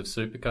in terms of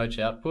Supercoach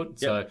output. Yep.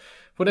 So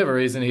for whatever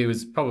reason, he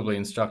was probably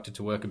instructed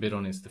to work a bit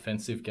on his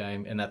defensive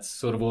game, and that's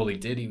sort of all he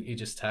did. He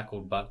just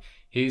tackled, but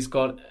he's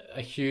got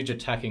a huge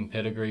attacking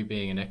pedigree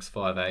being an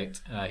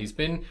X5'8". He's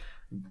been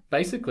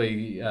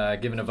basically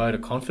given a vote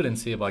of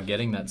confidence here by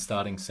getting that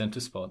starting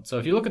centre spot. So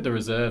if you look at the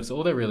reserves,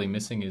 all they're really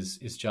missing is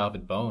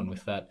Jarvid Bowen,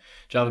 with that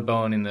Jarvid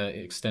Bowen in the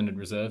extended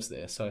reserves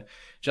there. So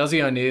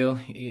Juzzy O'Neill,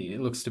 he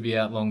looks to be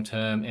out long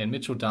term, and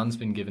Mitchell Dunn's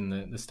been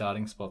given the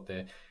starting spot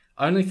there.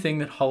 Only thing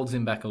that holds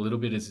him back a little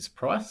bit is his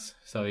price.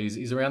 So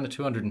he's around the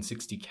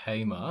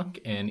 260k mark,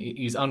 and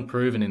he's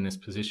unproven in this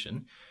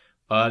position.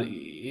 But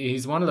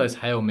he's one of those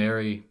Hail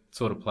Mary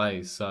sort of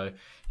plays. So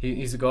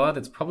he's a guy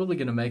that's probably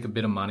going to make a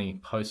bit of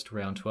money post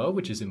round 12,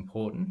 which is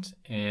important.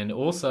 And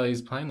also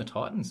he's playing the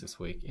Titans this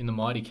week in the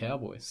mighty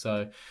Cowboys.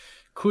 So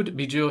could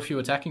be due a few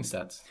attacking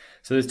stats.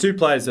 So there's two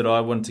players that I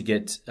want to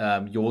get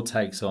your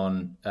takes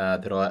on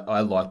that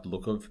I like the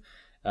look of.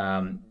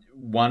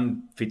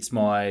 One fits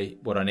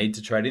what I need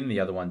to trade in, the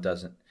other one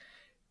doesn't.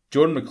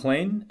 Jordan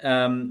McLean,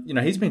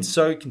 he's been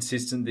so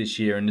consistent this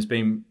year and has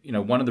been,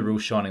 one of the real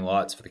shining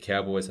lights for the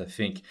Cowboys, I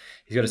think.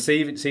 He's got a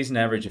season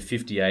average of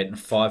 58 and a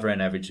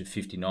 5-round average of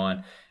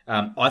 59.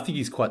 I think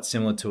he's quite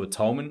similar to a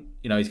Tolman.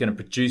 He's going to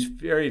produce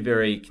very,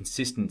 very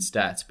consistent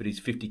stats, but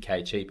he's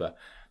 50k cheaper.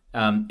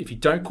 If you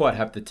don't quite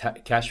have the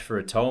cash for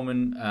a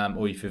Tolman,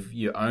 or if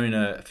you own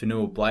a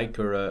Fanua Blake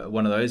or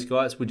one of those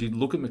guys, would you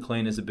look at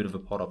McLean as a bit of a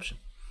pot option?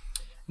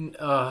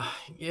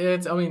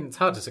 It's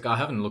hard to say. I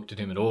haven't looked at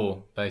him at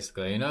all,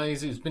 basically.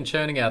 He's been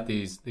churning out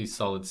these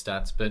solid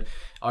stats, but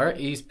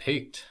he's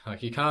peaked.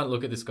 Like, you can't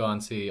look at this guy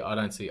and I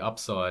don't see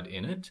upside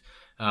in it.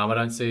 I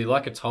don't see,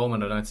 like a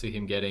Tolman, I don't see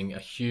him getting a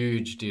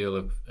huge deal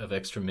of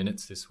extra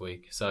minutes this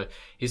week. So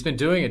he's been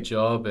doing a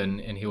job,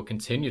 and he'll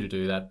continue to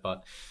do that.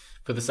 But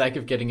for the sake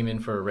of getting him in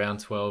for a round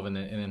 12 and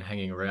then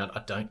hanging around,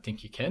 I don't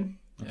think you can.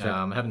 Okay.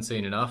 I haven't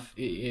seen enough.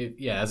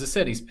 As I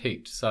said, he's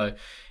peaked. So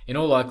in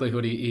all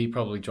likelihood, he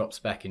probably drops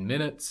back in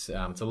minutes.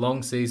 It's a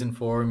long season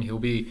for him. He'll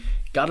be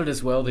gutted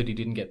as well that he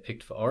didn't get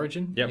picked for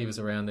Origin. Yep. He was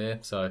around there.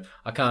 So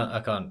I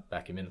can't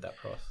back him in at that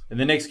price. And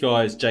the next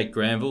guy is Jake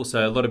Granville.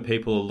 So a lot of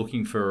people are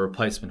looking for a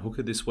replacement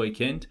hooker this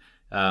weekend.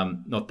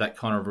 Not that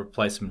kind of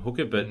replacement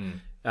hooker, but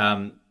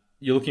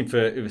you're looking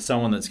for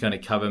someone that's going to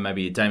cover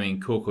maybe a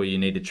Damien Cook, or you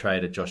need to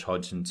trade a Josh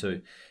Hodgson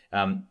too.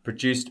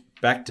 Produced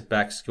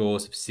back-to-back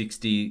scores of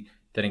 60.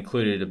 That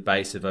included a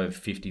base of over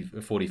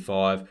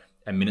 45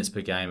 and minutes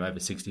per game over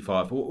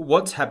 65.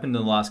 What's happened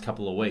in the last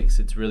couple of weeks?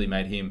 It's really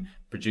made him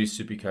produce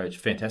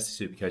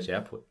fantastic Supercoach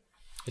output.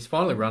 He's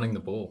finally running the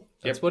ball.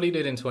 That's what he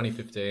did in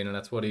 2015, and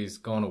that's what he's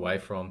gone away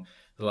from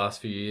the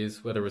last few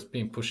years, whether it's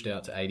being pushed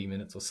out to 80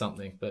 minutes or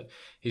something. But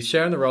he's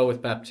sharing the role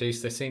with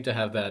Baptiste. They seem to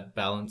have that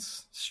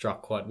balance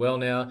struck quite well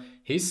now.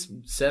 He's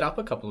set up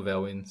a couple of our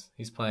wins.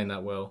 He's playing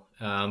that well.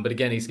 But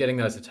again, he's getting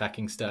those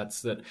attacking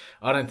stats that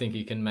I don't think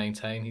he can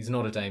maintain. He's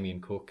not a Damien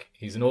Cook.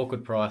 He's an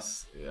awkward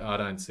price. I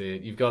don't see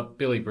it. You've got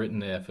Billy Britton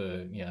there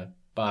for,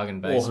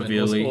 bargain basement,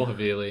 or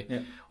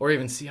Havili, or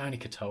even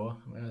Sione Katoa.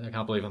 I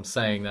can't believe I'm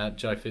saying that.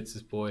 Joe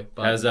Fitz's boy.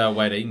 But how's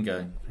Wade Eaton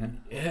going?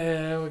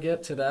 Yeah, we'll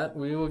get to that.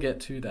 We will get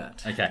to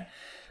that. Okay.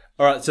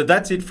 All right, so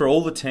that's it for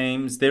all the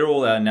teams. They're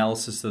all our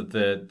analysis of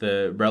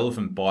the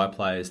relevant buy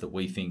players that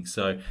we think.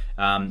 So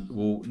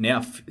we'll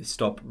now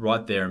stop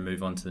right there and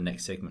move on to the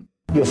next segment.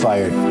 You're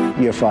fired.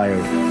 You're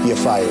fired. You're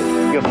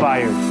fired. You're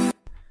fired.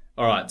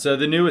 All right, so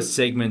the newest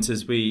segment,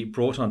 as we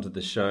brought onto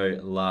the show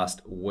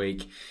last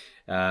week,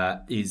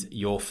 is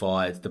You're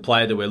Fired. The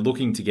player that we're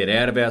looking to get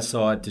out of our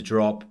side, to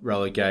drop,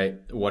 relegate,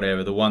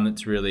 whatever. The one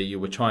that's really,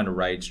 we're trying to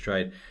rage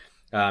trade.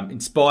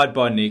 Inspired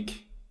by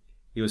Nick.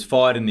 He was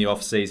fired in the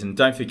off-season.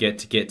 Don't forget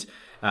to get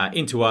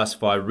into us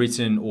via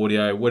written,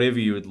 audio, whatever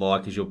you would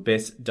like is your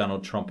best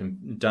Donald Trump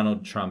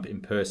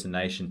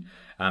impersonation.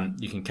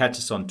 You can catch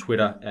us on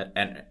Twitter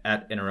at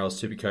NRL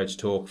Supercoach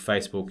Talk,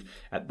 Facebook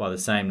by the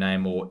same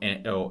name, or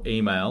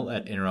email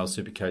at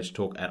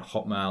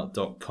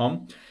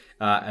nrlsupercoachtalk@hotmail.com.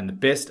 And the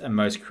best and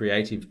most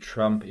creative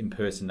Trump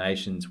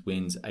impersonations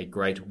wins a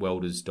Great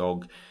Welder's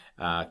Dog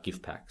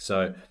gift pack.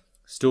 So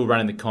still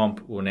running the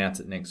comp. We'll announce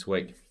it next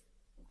week.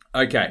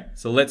 Okay,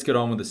 so let's get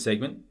on with the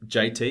segment.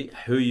 JT,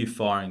 who are you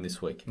firing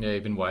this week? Yeah,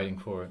 you've been waiting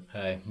for it.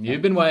 Hey,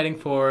 you've been waiting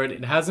for it.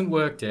 It hasn't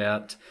worked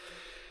out.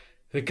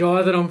 The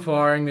guy that I'm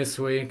firing this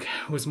week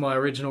was my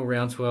original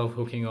round 12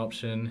 hooking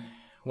option,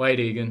 Wade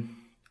Egan.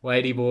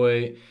 Wadey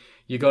boy,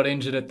 you got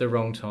injured at the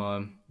wrong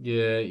time.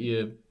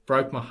 You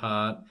broke my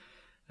heart.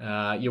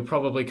 You'll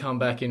probably come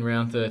back in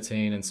round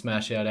 13 and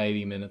smash out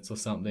 80 minutes or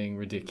something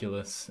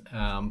ridiculous.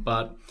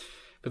 But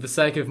for the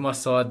sake of my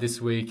side this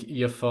week,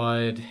 you're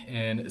fired,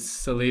 and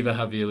Saliva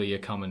Havili, you're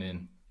coming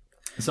in.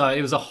 So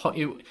it was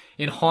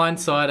in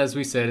hindsight, as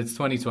we said, it's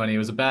 2020. It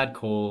was a bad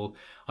call.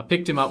 I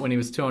picked him up when he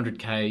was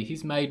 200k.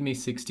 He's made me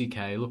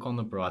 60k. Look on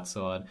the bright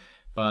side.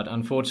 But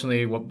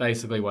unfortunately,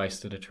 basically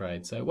wasted a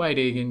trade. So Wade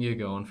Egan, you're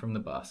gone from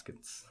the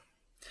baskets.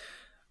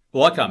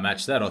 Well, I can't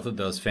match that. I thought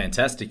that was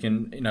fantastic.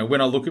 And,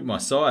 when I look at my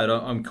side,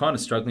 I'm kind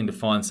of struggling to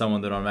find someone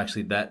that I'm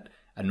actually that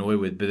annoyed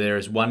with. But there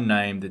is one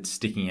name that's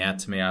sticking out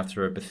to me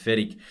after a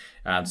pathetic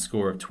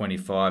score of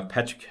 25.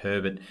 Patrick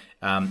Herbert.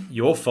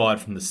 You're fired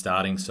from the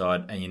starting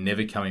side and you're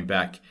never coming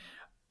back.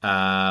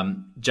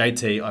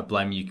 JT, I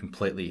blame you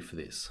completely for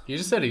this. You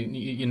just said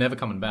you're never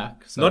coming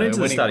back. So not into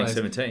the starting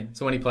 17.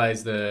 So when he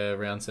plays the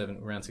round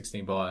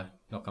 16 bye,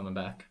 not coming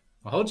back.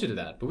 I'll hold you to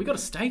that. But we got a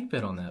stake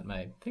bet on that,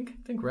 mate.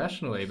 Think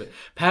rationally. But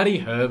Paddy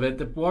Herbert,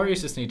 the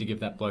Warriors just need to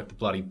give that bloke the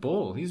bloody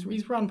ball.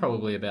 He's run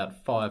probably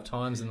about 5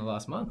 times in the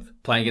last month.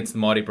 Playing against the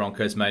mighty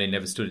Broncos, mate, he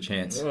never stood a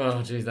chance.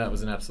 Oh, geez, that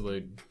was an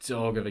absolute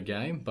dog of a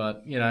game.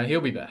 But,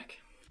 he'll be back.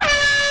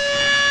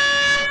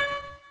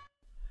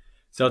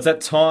 So it's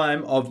that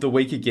time of the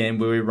week again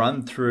where we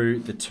run through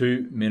the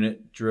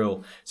 2-minute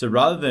drill. So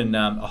rather than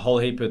a whole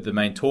heap of the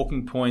main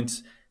talking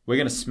points, we're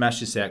going to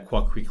smash this out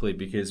quite quickly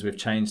because we've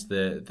changed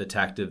the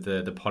tact of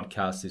the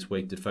podcast this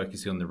week to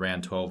focus on the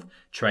round 12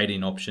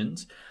 trade-in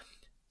options.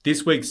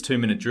 This week's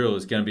 2-minute drill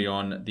is going to be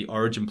on the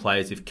Origin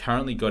players you've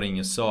currently got in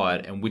your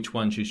side and which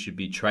ones you should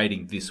be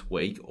trading this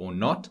week or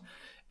not,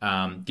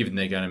 given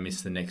they're going to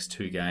miss the next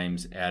 2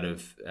 games out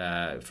of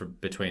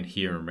between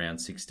here and round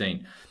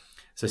 16.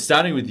 So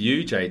starting with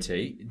you,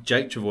 JT,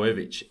 Jake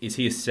Trbojevic, is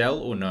he a sell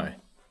or no?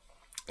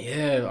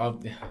 Yeah,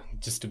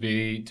 just to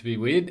be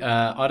weird,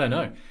 I don't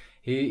know.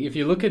 If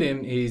you look at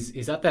him,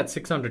 he's at that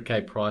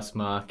 600k price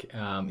mark.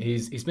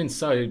 He's been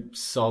so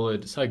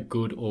solid, so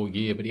good all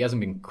year, but he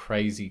hasn't been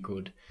crazy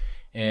good.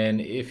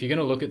 And if you're going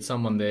to look at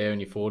someone there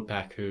in your forward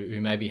pack who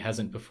maybe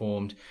hasn't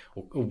performed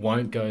or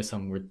won't go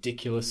some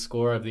ridiculous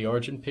score over the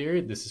Origin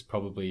period, this is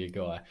probably your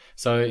guy.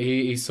 So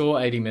he saw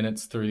 80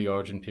 minutes through the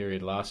Origin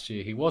period last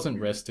year. He wasn't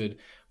rested,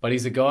 but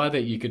he's a guy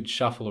that you could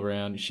shuffle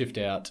around, shift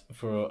out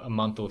for a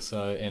month or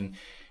so, and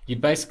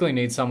you'd basically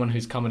need someone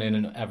who's coming in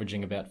and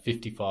averaging about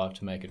 55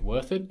 to make it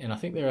worth it. And I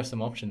think there are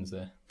some options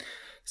there.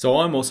 So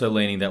I'm also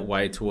leaning that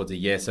way towards a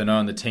yes. I know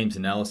in the team's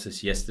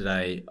analysis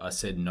yesterday I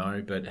said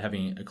no, but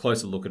having a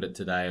closer look at it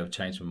today, I've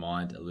changed my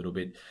mind a little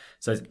bit.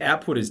 So his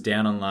output is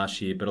down on last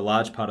year, but a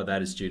large part of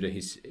that is due to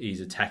his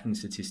attacking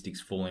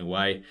statistics falling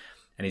away,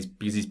 and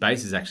because his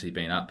base has actually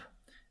been up.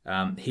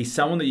 He's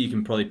someone that you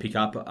can probably pick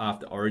up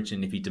after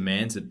Origin if he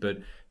demands it, but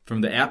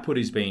from the output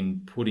he's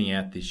been putting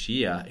out this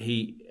year,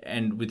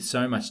 and with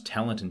so much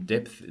talent and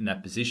depth in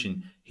that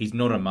position, he's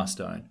not a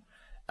must-own.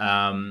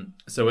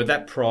 So at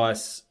that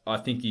price, I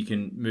think you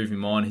can move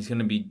him on. He's going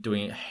to be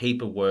doing a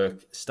heap of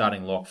work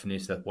starting lock for New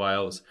South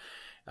Wales.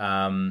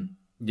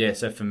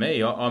 So for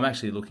me, I'm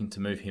actually looking to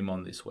move him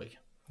on this week.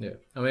 Yeah,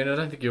 I mean, I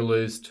don't think you'll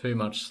lose too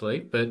much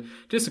sleep, but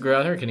disagree.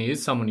 I reckon he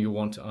is someone you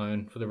want to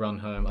own for the run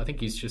home. I think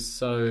he's just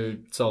so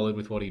solid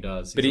with what he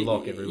does. He's a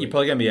lock every week. You're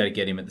probably going to be able to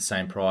get him at the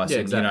same price. Yeah,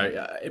 and,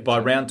 exactly. By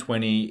round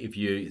 20, if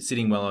you're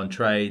sitting well on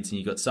trades and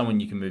you've got someone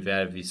you can move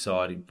out of your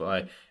side,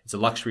 it's a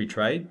luxury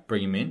trade,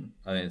 bring him in.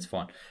 I think it's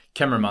fine.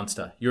 Cameron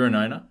Munster, you're an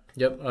owner.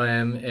 Yep, I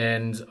am,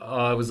 and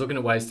I was looking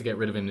at ways to get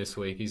rid of him this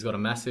week. He's got a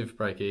massive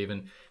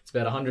break-even. It's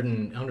about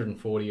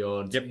 140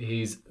 odds.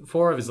 Yep.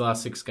 4 of his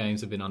last 6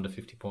 games have been under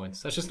 50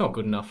 points. That's just not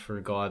good enough for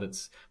a guy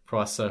that's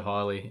priced so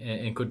highly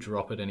and could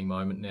drop at any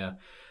moment now.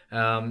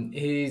 I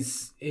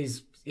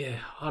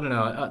don't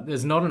know.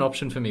 There's not an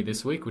option for me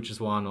this week, which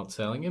is why I'm not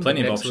selling him.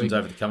 Plenty of options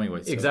over the coming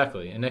weeks.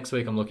 Exactly. And next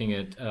week I'm looking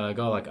at a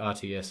guy like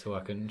RTS who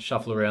I can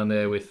shuffle around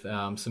there with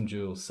some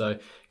jewels. So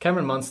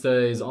Cameron Munster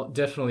is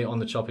definitely on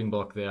the chopping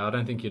block there. I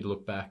don't think you'd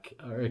look back.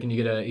 I reckon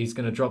he's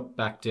going to drop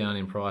back down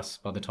in price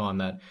by the time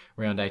that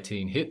round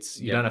 18 hits.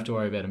 You don't have to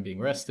worry about him being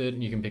rested,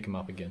 and you can pick him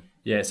up again.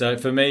 Yeah, so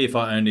for me, if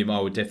I owned him,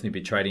 I would definitely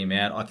be trading him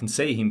out. I can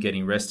see him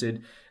getting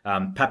rested.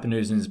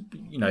 Papanuzen's,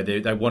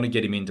 they want to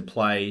get him into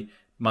play.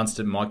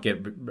 Munster might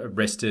get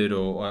rested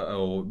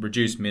or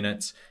reduce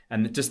minutes,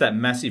 and just that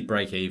massive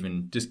break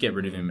even, just get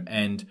rid of him.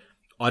 And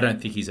I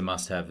don't think he's a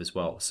must-have as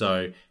well.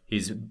 So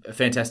he's a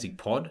fantastic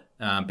pod,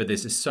 but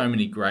there's just so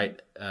many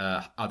great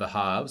other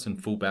halves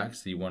and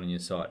fullbacks that you want on your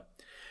side.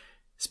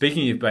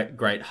 Speaking of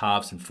great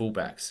halves and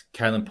fullbacks,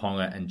 Kalen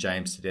Ponga and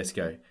James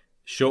Tedesco.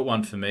 Short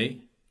one for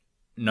me.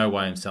 No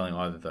way I'm selling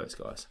either of those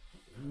guys.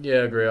 Yeah,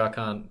 I agree. I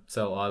can't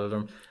sell either of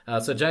them.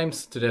 So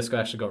James Tedesco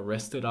actually got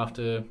rested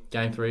after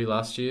Game 3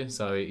 last year,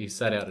 so he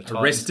sat out a Titans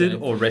Arrested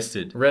game. or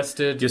rested?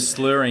 Rested. You're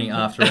slurring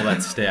after all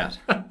that stout.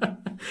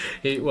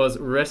 He was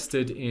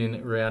rested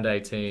in round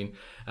 18.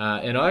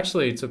 And I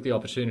actually took the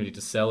opportunity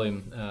to sell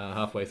him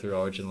halfway through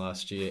Origin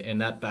last year, and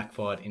that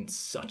backfired in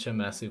such a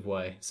massive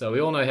way. So we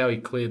all know how he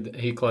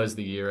closed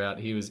the year out.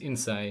 He was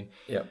insane.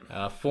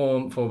 Yep.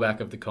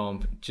 Fullback of the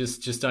comp.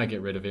 Just don't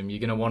get rid of him. You're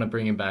going to want to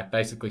bring him back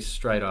basically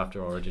straight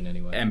after Origin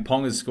anyway. And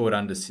Ponga's scored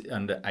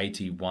under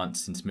 80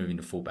 once since moving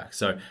to fullback.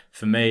 So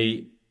for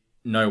me,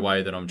 no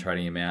way that I'm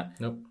trading him out.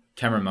 Nope.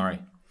 Cameron Murray.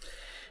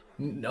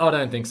 I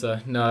don't think so.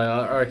 No,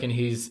 I reckon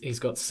he's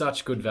got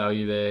such good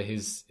value there.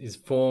 His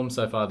form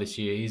so far this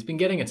year, he's been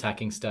getting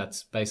attacking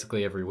stats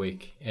basically every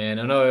week. And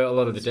I know a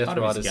lot of the Death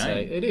Riders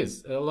say it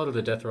is. A lot of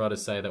the Death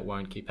Riders say that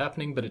won't keep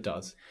happening, but it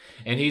does.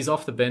 And he's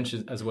off the bench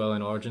as well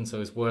in Origin,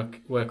 so his work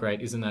rate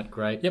isn't that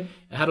great. Yep.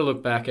 I had a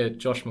look back at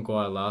Josh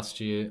Maguire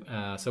last year.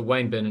 So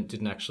Wayne Bennett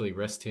didn't actually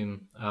rest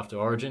him after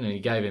Origin, and he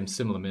gave him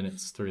similar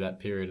minutes through that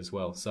period as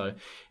well. So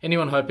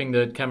anyone hoping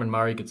that Cameron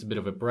Murray gets a bit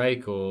of a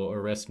break or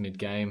a rest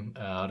mid-game,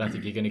 I don't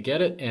think you're going to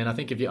get it. And I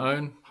think if you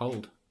own,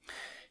 hold.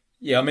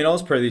 Yeah, I mean, I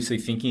was previously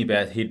thinking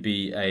about he'd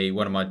be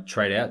one of my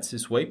trade outs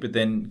this week, but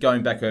then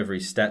going back over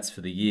his stats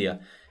for the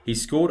year, he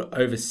scored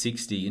over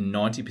 60 in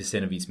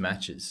 90% of his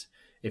matches.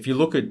 If you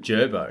look at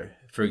Gerbo,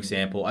 for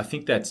example, I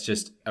think that's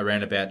just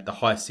around about the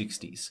high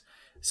 60s.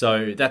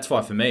 So that's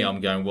why for me, I'm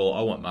going, well,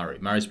 I want Murray.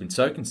 Murray's been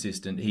so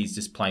consistent. He's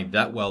just playing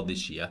that well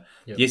this year.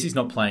 Yep. Yes, he's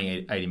not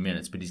playing 80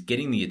 minutes, but he's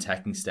getting the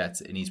attacking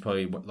stats, and he's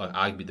probably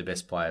arguably the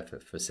best player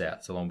for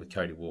Souths, along with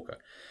Cody Walker.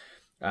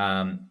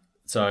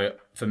 So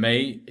for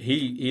me,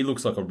 he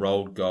looks like a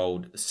rolled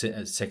gold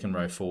second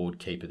row forward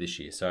keeper this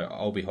year. So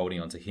I'll be holding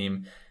on to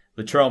him.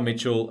 Latrell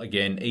Mitchell,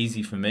 again,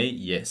 easy for me.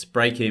 Yes.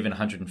 Break even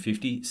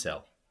 150,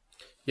 sell.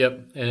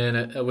 Yep. And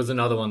it was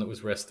another one that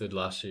was rested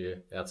last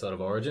year outside of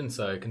Origin.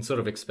 So you can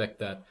sort of expect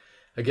that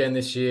again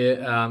this year.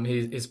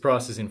 His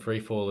price is in free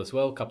fall as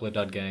well. A couple of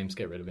dud games,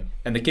 get rid of him.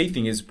 And the key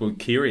thing is with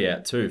Kiri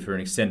out too for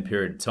an extended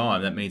period of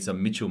time. That means that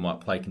Mitchell might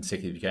play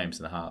consecutive games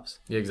in the halves.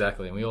 Yeah,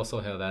 exactly. And we all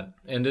saw how that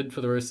ended for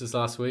the Roosters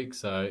last week.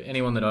 So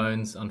anyone that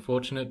owns,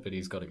 unfortunate, but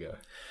he's got to go.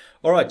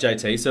 All right,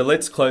 JT. So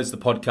let's close the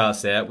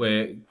podcast out.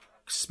 We're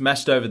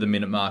smashed over the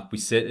minute mark. We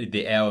set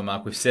the hour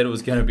mark. We've said it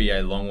was going to be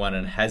a long one,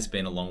 and it has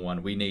been a long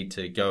one. We need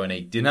to go and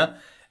eat dinner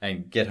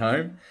and get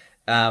home.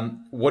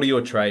 What are your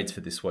trades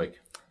for this week?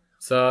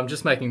 So I'm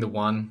just making the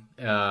one.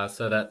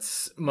 So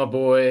that's my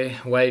boy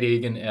Wade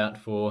Egan out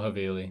for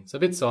Havili. It's a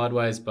bit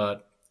sideways,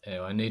 but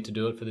anyway, I need to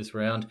do it for this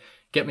round.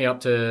 Get me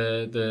up to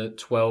the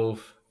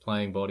 12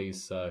 playing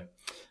bodies. So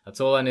that's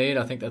all I need.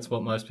 I think that's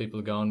what most people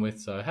are going with.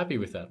 So happy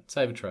with that.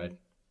 Save a trade.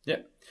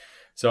 Yep.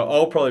 So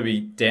I'll probably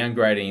be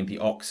downgrading the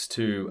Ox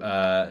to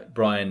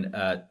Brian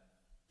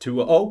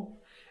to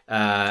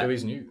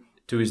his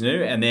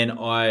new. And then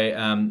I,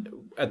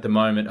 at the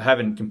moment, I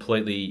haven't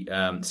completely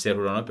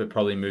settled on it, but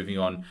probably moving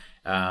on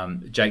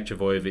Jake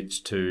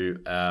Trbojevic to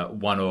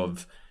one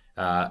of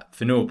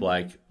Fanua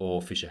Blake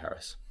or Fisher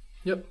Harris.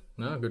 Yep.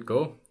 No, good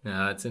call.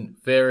 It's a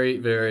very,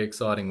 very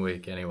exciting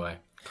week anyway.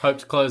 Hope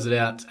to close it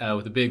out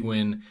with a big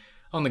win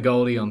on the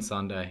Goldie on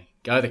Sunday.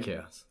 Go the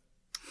Cows.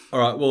 All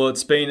right. Well,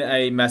 it's been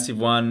a massive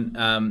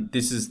one.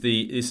 This is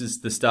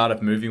the start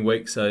of moving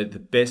week, so the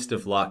best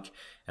of luck,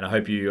 and I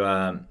hope you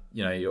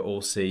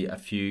all see a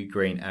few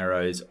green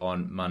arrows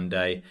on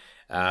Monday.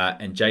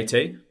 And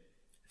JT,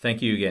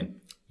 thank you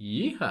again.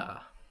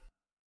 Yeehaw.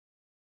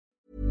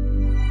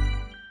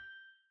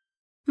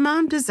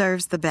 Mom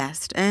deserves the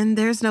best, and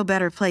there's no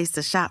better place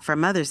to shop for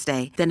Mother's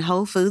Day than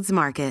Whole Foods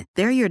Market.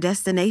 They're your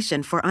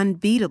destination for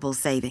unbeatable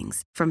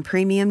savings, from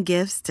premium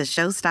gifts to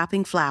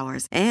show-stopping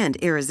flowers and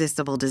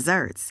irresistible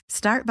desserts.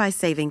 Start by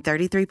saving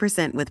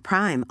 33% with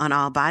Prime on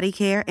all body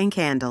care and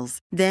candles.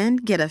 Then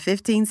get a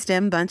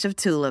 15-stem bunch of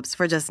tulips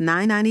for just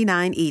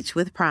 $9.99 each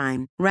with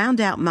Prime.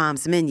 Round out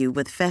Mom's menu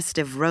with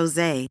festive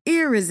rosé,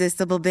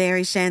 irresistible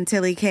berry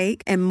chantilly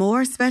cake, and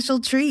more special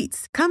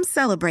treats. Come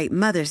celebrate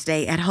Mother's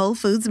Day at Whole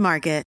Foods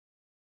Market.